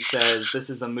 everyone. Kitty says, this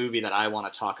is a movie that I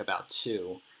want to talk about,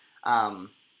 too.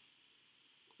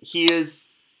 He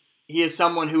is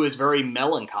someone who is very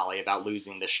melancholy about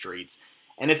losing the streets.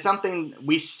 And it's something,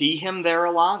 we see him there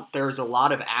a lot. There's a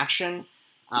lot of action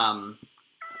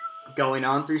going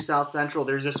on through South Central.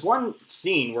 There's this one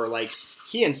scene where, like,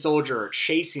 he and Soldier are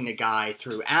chasing a guy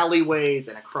through alleyways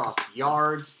and across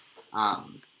yards.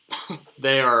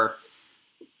 They're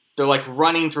like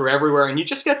running through everywhere, and you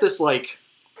just get this like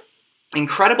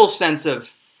incredible sense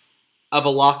of a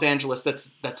Los Angeles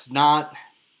that's not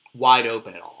wide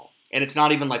open at all, and it's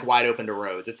not even like wide open to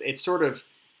roads. It's sort of,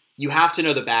 you have to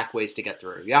know the back ways to get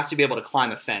through. You have to be able to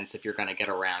climb a fence if you're going to get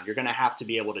around. You're going to have to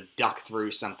be able to duck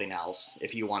through something else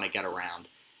if you want to get around.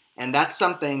 And that's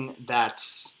something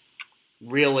that's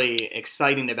really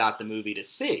exciting about the movie to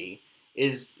see,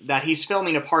 is that he's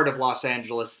filming a part of Los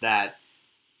Angeles that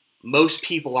most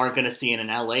people aren't going to see in an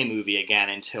LA movie again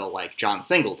until, like, John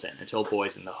Singleton, until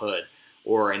Boys in the Hood,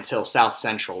 or until South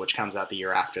Central, which comes out the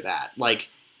year after that. Like,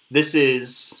 this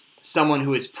is someone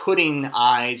who is putting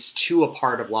eyes to a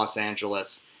part of Los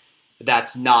Angeles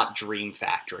that's not Dream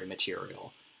Factory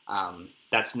material.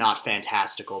 That's not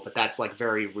fantastical, but that's, like,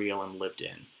 very real and lived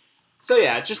in. So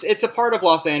yeah, it's a part of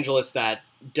Los Angeles that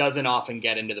doesn't often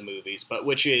get into the movies, but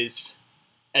which is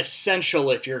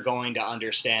essential if you're going to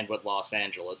understand what Los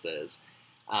Angeles is.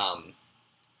 And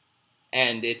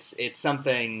it's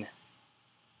something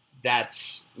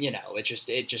that's, you know, it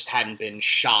just hadn't been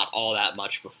shot all that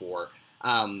much before.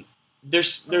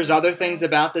 There's other things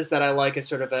about this that I like as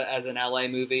sort of as an LA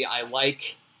movie. I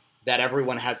like that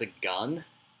everyone has a gun,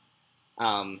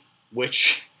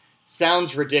 which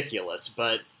sounds ridiculous,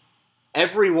 but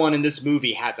everyone in this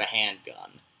movie has a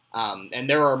handgun. And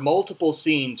there are multiple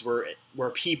scenes where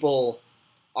people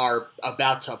are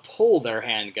about to pull their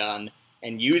handgun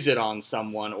and use it on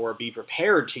someone or be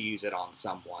prepared to use it on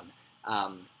someone.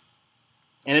 And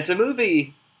it's a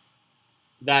movie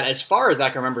that, as far as I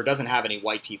can remember, doesn't have any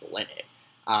white people in it.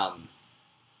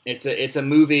 It's a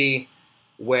movie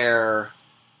where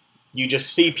you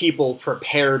just see people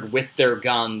prepared with their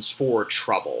guns for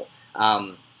trouble.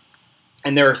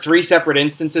 And there are 3 separate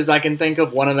instances I can think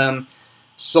of. One of them,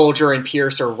 Soldier and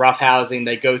Pierce are roughhousing.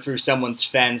 They go through someone's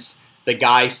fence. The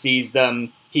guy sees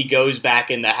them. He goes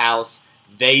back in the house.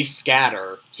 They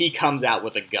scatter. He comes out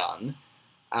with a gun.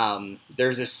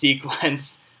 There's a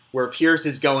sequence where Pierce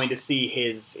is going to see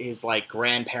his like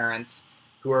grandparents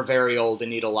who are very old and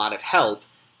need a lot of help.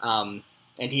 And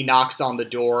he knocks on the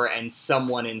door, and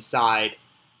someone inside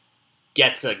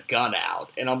gets a gun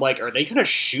out. And I'm like, are they going to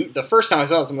shoot? The first time I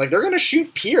saw this, I'm like, they're going to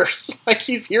shoot Pierce. Like,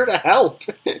 he's here to help.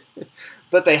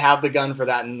 But they have the gun for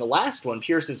that. And the last one,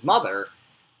 Pierce's mother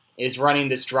is running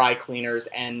this dry cleaners,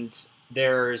 and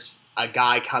there's a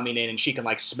guy coming in, and she can,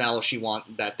 like, smell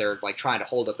that they're, like, trying to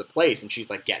hold up the place, and she's,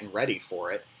 like, getting ready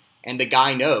for it. And the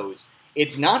guy knows.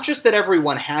 It's not just that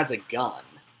everyone has a gun.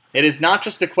 It is not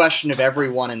just a question of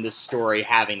everyone in this story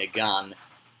having a gun.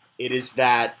 It is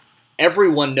that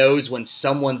everyone knows when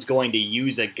someone's going to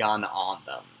use a gun on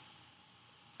them.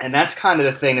 And that's kind of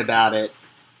the thing about it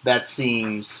that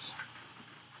seems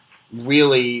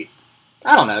really,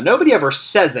 I don't know, nobody ever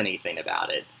says anything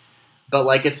about it. But,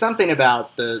 like, it's something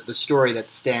about the story that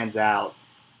stands out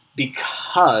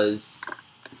because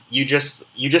you just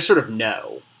sort of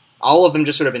know. All of them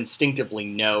just sort of instinctively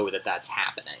know that that's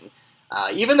happening.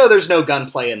 Even though there's no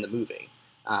gunplay in the movie.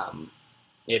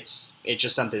 It's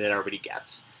just something that everybody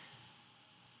gets.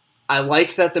 I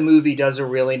like that the movie does a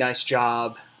really nice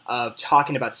job of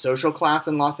talking about social class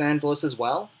in Los Angeles as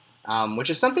well, which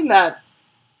is something that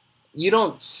you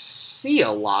don't see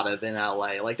a lot of in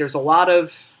LA. Like, there's a lot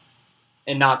of,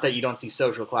 and not that you don't see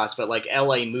social class, but like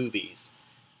LA movies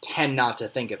tend not to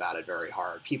think about it very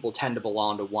hard. People tend to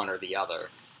belong to one or the other.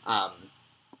 And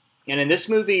in this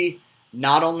movie,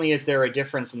 not only is there a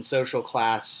difference in social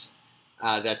class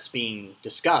that's being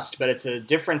discussed, but it's a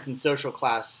difference in social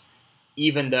class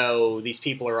even though these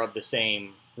people are of the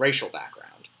same racial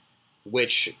background,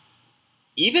 which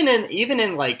even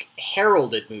in like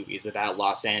heralded movies about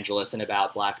Los Angeles and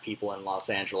about black people in Los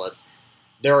Angeles,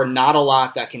 there are not a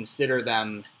lot that consider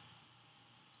them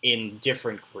in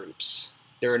different groups.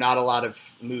 There are not a lot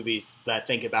of movies that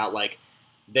think about, like,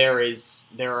 there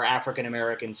are African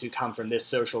Americans who come from this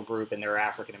social group and there are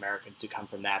African Americans who come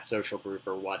from that social group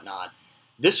or whatnot.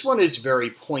 This one is very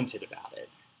pointed about it.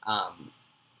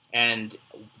 And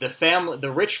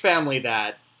the rich family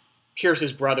that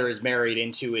Pierce's brother is married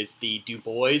into is the Du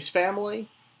Bois family,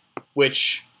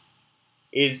 which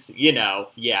is,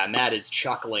 Matt is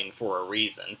chuckling for a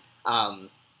reason. And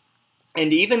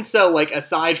even so, like,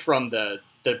 aside from the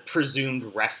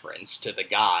presumed reference to the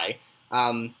guy,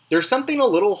 there's something a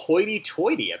little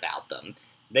hoity-toity about them.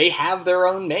 They have their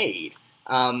own maid.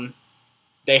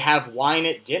 They have wine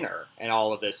at dinner and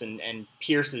all of this, and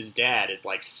Pierce's dad is,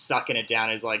 like, sucking it down.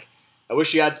 He's like, I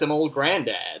wish you had some old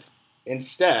granddad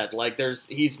instead. Like,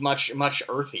 he's much, much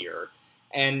earthier.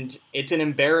 And it's an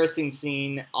embarrassing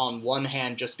scene on one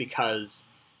hand just because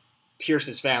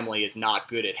Pierce's family is not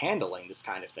good at handling this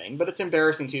kind of thing, but it's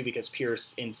embarrassing too because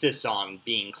Pierce insists on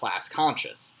being class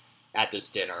conscious at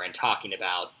this dinner and talking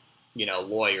about,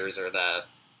 lawyers or the,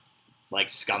 like,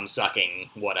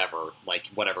 scum-sucking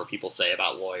whatever people say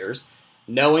about lawyers,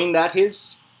 knowing that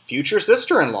his future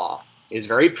sister-in-law is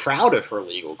very proud of her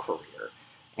legal career.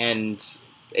 And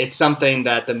it's something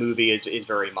that the movie is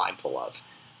very mindful of.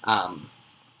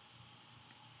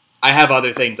 I have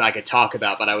other things I could talk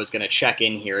about, but I was going to check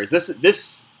in here. Is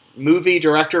this movie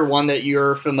director one that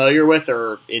you're familiar with,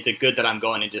 or is it good that I'm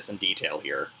going into some detail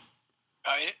here?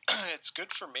 It's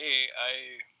good for me.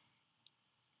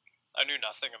 I knew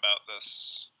nothing about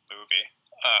this movie.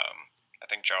 I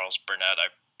think Charles Burnett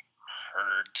I've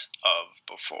heard of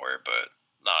before, but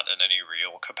not in any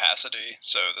real capacity.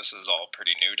 So this is all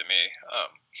pretty new to me.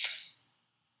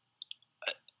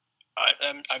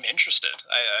 I'm interested.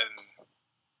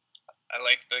 I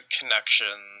like the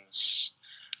connections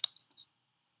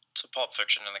to Pulp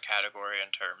Fiction in the category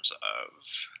in terms of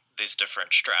these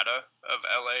different strata of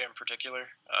LA in particular.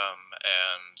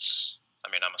 And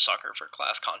I mean, I'm a sucker for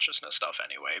class consciousness stuff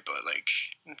anyway, but like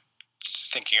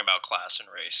thinking about class and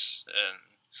race in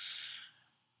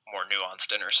more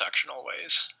nuanced intersectional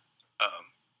ways.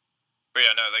 But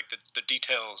yeah, no, like the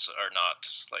details are not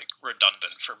like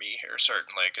redundant for me here,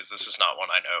 certainly, because this is not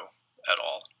one I know at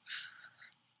all.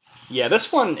 Yeah,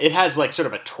 this one, it has like sort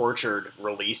of a tortured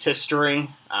release history.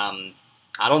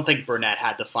 I don't think Burnett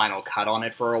had the final cut on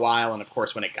it for a while, and of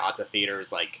course when it got to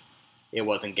theaters, like, it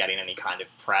wasn't getting any kind of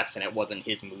press, and it wasn't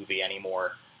his movie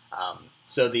anymore.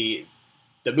 So the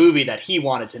movie that he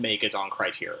wanted to make is on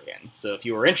Criterion. So if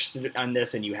you were interested in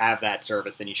this and you have that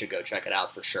service, then you should go check it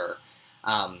out for sure.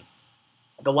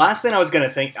 The last thing I was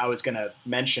going to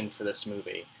mention for this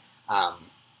movie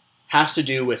has to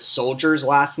do with Soldier's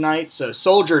last night. So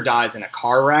Soldier dies in a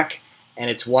car wreck, and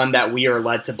it's one that we are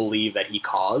led to believe that he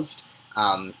caused.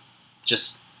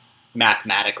 Just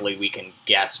mathematically, we can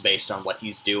guess based on what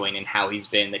he's doing and how he's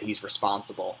been that he's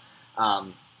responsible.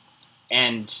 And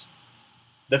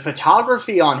the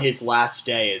photography on his last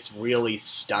day is really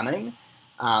stunning.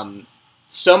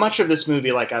 So much of this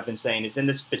movie, like I've been saying, is in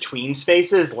this between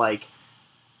spaces. Like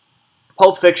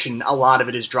Pulp Fiction, a lot of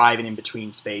it is driving in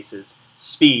between spaces.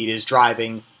 Speed is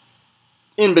driving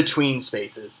in between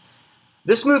spaces.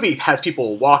 This movie has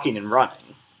people walking and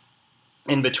running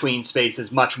in between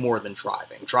spaces much more than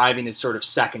driving. Driving is sort of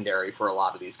secondary for a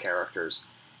lot of these characters.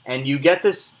 And you get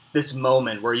this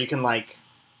moment where you can, like,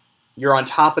 you're on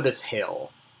top of this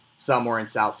hill somewhere in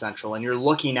South Central, and you're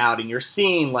looking out and you're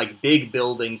seeing, like, big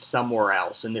buildings somewhere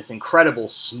else in this incredible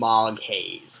smog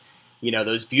haze.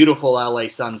 Those beautiful LA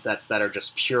sunsets that are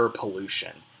just pure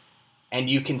pollution. And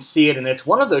you can see it, and it's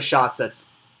one of those shots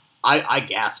that's I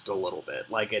gasped a little bit.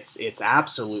 Like, it's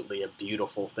absolutely a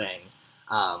beautiful thing.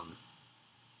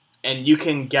 And you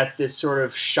can get this sort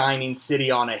of shining city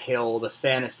on a hill, the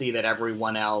fantasy that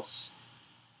everyone else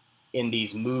in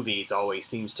these movies always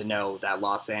seems to know that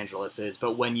Los Angeles is.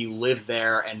 But when you live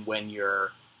there and when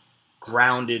you're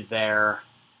grounded there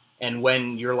and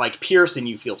when you're like Pierce and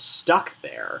you feel stuck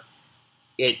there,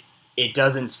 it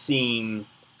doesn't seem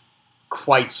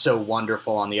quite so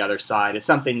wonderful on the other side. It's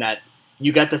something that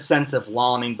you get the sense of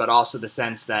longing, but also the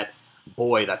sense that,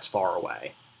 boy, that's far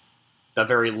away. The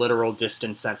very literal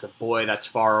distant sense of, boy, that's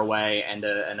far away, and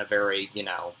a very,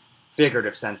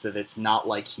 figurative sense of it's not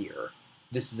like here.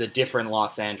 This is a different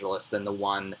Los Angeles than the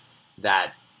one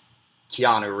that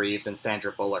Keanu Reeves and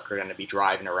Sandra Bullock are going to be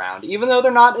driving around, even though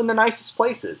they're not in the nicest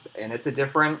places. And it's a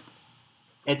different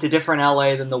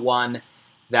LA than the one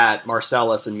that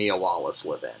Marcellus and Mia Wallace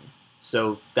live in.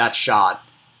 So that shot,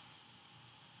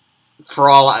 for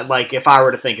all, like, if I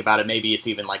were to think about it, maybe it's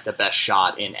even like the best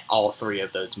shot in all three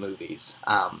of those movies.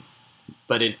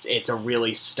 But it's a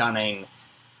really stunning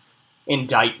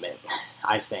indictment,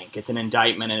 I think. It's an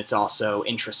indictment, and it's also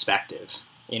introspective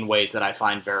in ways that I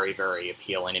find very, very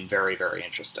appealing and very, very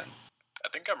interesting. I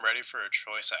think I'm ready for a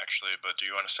choice, actually, but do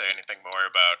you want to say anything more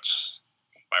about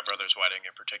My Brother's Wedding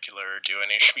in particular, or do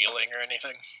any spieling or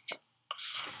anything?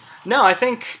 No, I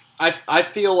think, I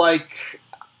feel like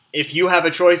if you have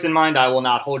a choice in mind, I will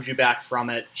not hold you back from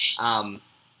it.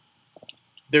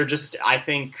 They're just, I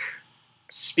think,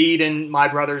 Speed and My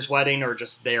Brother's Wedding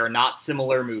they are not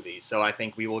similar movies, so I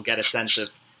think we will get a sense of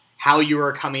how you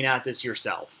are coming at this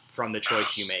yourself from the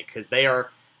choice you make, because they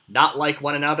are not like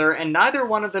one another, and neither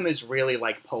one of them is really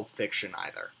like Pulp Fiction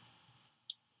either.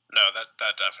 No, that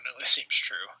definitely seems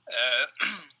true.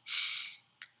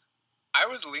 I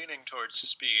was leaning towards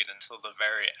Speed until the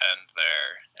very end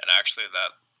there, and actually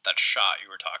that shot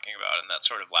you were talking about and that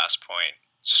sort of last point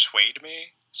swayed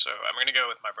me, so I'm going to go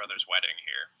with My Brother's Wedding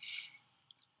here.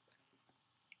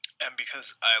 And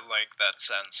because I like that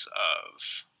sense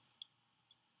of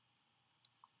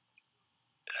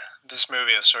this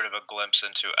movie is sort of a glimpse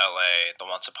into LA, the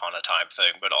Once Upon a Time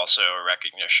thing, but also a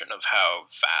recognition of how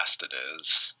vast it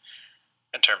is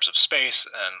in terms of space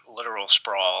and literal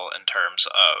sprawl in terms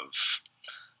of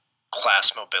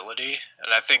class mobility.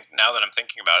 And I think now that I'm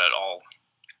thinking about it all,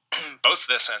 both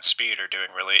this and Speed are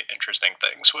doing really interesting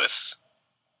things with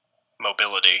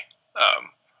mobility.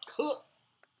 Cool.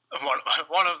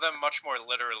 One of them much more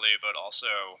literally, but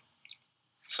also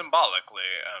symbolically.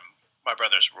 My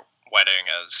Brother's Wedding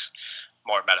as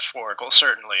more metaphorical,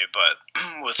 certainly, but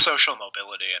with social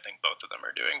mobility, I think both of them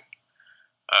are doing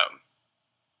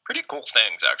pretty cool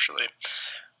things, actually.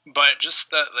 But just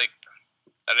that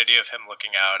idea of him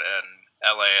looking out in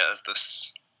LA as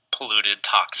this polluted,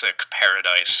 toxic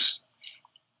paradise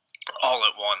all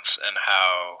at once, and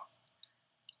how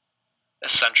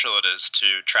essential it is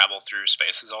to travel through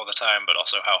spaces all the time, but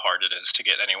also how hard it is to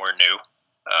get anywhere new.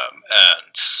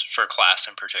 And for class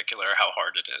in particular, how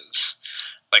hard it is.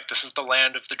 Like, this is the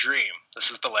land of the dream.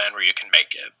 This is the land where you can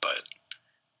make it, but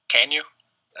can you?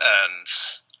 And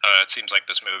it seems like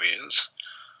this movie is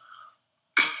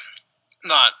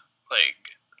not,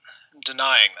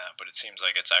 denying that, but it seems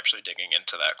like it's actually digging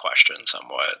into that question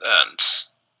somewhat. And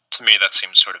to me, that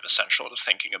seems sort of essential to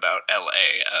thinking about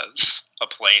LA as a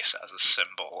place, as a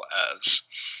symbol,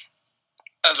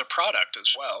 as a product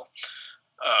as well.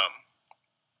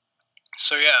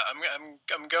 So yeah,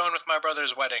 I'm going with My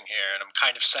Brother's Wedding here, and I'm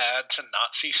kind of sad to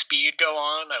not see Speed go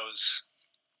on. I was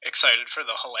excited for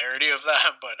the hilarity of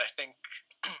that, but I think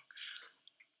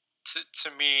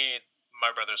to me,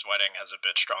 My Brother's Wedding has a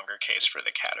bit stronger case for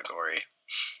the category.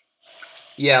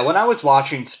 Yeah, when I was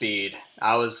watching Speed,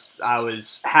 I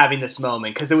was having this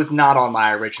moment, because it was not on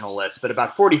my original list, but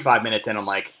about 45 minutes in, I'm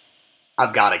like,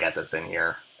 I've got to get this in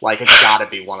here. Like, it's got to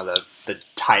be one of the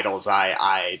titles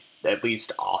I at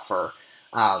least offer.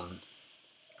 And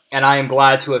I am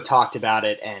glad to have talked about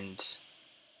it, and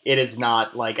it is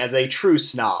not, as a true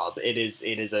snob, it is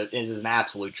an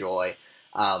absolute joy.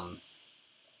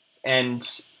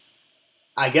 And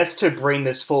I guess to bring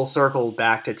this full circle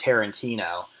back to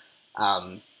Tarantino,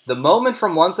 the moment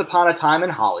from Once Upon a Time in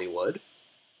Hollywood,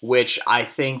 which I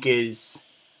think is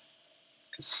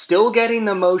still getting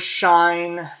the most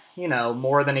shine,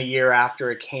 more than a year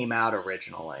after it came out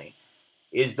originally,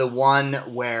 is the one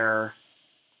where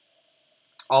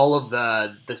all of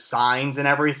the signs and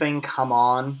everything come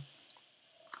on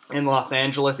in Los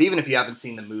Angeles. Even if you haven't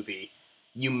seen the movie,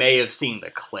 you may have seen the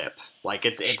clip.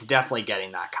 It's definitely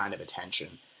getting that kind of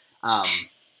attention.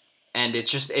 And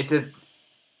it's sort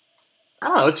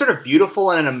of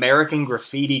beautiful in an American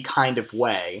Graffiti kind of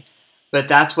way. But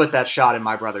that's what that shot in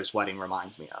My Brother's Wedding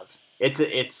reminds me of.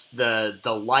 It's the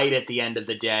light at the end of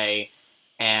the day,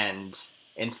 and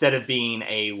instead of being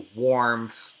a warm,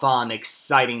 fun,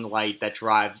 exciting light that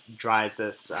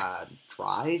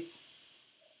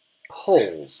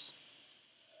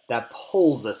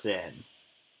pulls us in.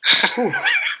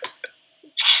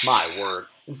 My word.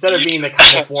 Instead of being the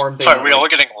kind of warm thing... Are we all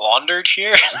getting laundered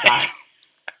here?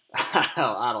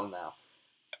 I don't know.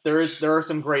 There are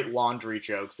some great laundry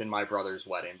jokes in My Brother's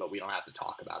Wedding, but we don't have to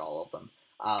talk about all of them.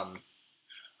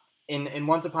 In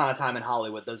Once Upon a Time in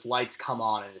Hollywood, those lights come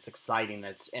on and it's exciting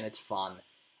and it's fun.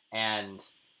 And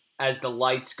as the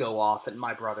lights go off at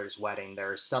My Brother's Wedding,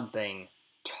 there's something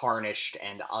tarnished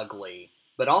and ugly,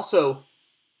 but also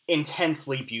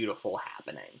intensely beautiful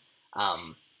happening.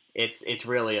 It's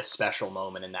really a special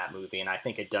moment in that movie, and I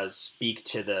think it does speak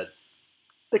to the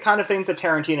kind of things that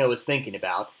Tarantino was thinking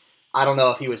about. I don't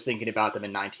know if he was thinking about them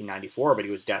in 1994, but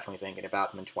he was definitely thinking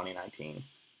about them in 2019.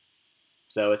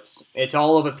 So it's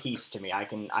all of a piece to me. I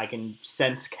can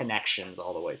sense connections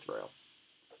all the way through.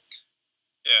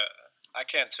 Yeah, I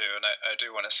can too, and I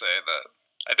do want to say that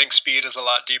I think Speed is a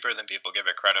lot deeper than people give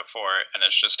it credit for, and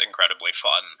it's just incredibly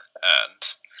fun,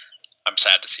 and I'm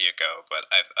sad to see it go, but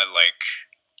I like,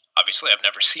 obviously I've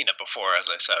never seen it before, as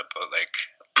I said, but like,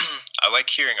 I like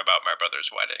hearing about My Brother's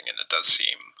Wedding, and it does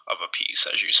seem of a piece,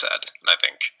 as you said, and I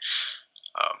think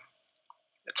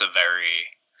it's a very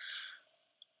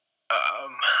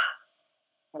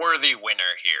worthy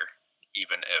winner here,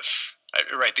 even if,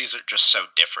 right, these are just so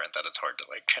different that it's hard to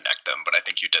like connect them, but I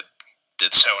think you did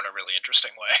so in a really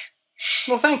interesting way.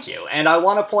 Well, thank you. And I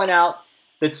want to point out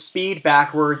that Speed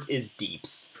backwards is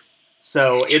Deeps.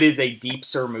 So it is a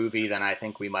deepser movie than I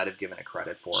think we might have given it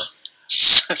credit for.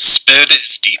 Speed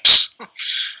is Deeps.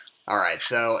 All right,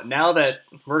 so now that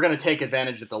we're going to take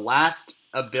advantage of the last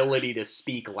ability to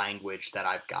speak language that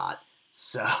I've got.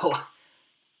 So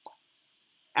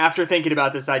after thinking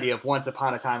about this idea of Once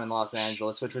Upon a Time in Los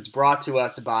Angeles, which was brought to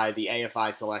us by the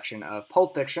AFI selection of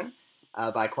Pulp Fiction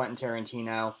by Quentin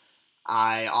Tarantino,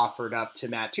 I offered up to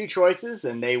Matt two choices,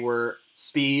 and they were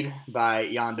Speed by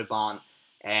Jan de Bont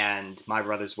and My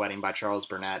Brother's Wedding by Charles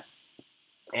Burnett.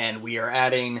 And we are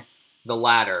adding the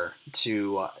latter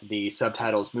to the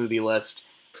Subtitles movie list.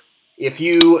 If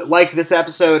you liked this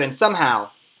episode and somehow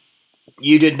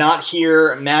you did not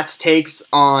hear Matt's takes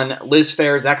on Liz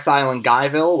Phair's Exile in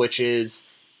Guyville, which is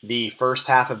the first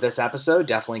half of this episode,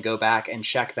 definitely go back and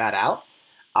check that out.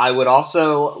 I would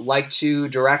also like to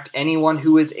direct anyone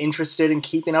who is interested in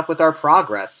keeping up with our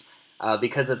progress,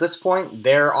 because at this point,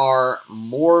 there are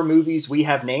more movies we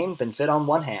have named than fit on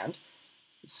one hand,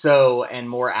 and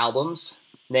more albums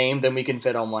named than we can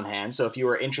fit on one hand. So if you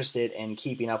are interested in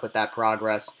keeping up with that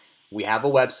progress, we have a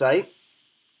website,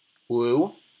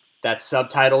 woo, that's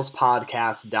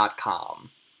subtitlespodcast.com.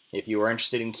 If you are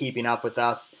interested in keeping up with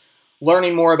us,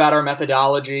 learning more about our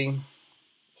methodology,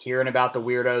 hearing about the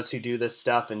weirdos who do this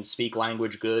stuff and speak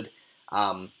language good,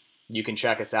 you can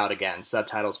check us out again,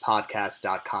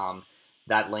 subtitlespodcast.com.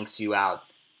 That links you out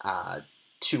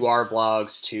to our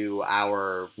blogs, to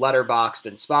our Letterboxd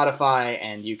and Spotify,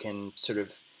 and you can sort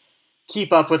of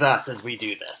keep up with us as we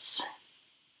do this.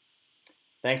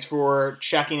 Thanks for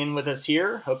checking in with us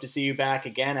here. Hope to see you back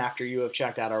again after you have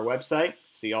checked out our website.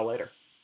 See y'all later.